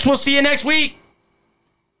kapow, folks. We'll see you next week.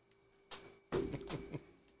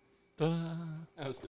 Ta-da. That was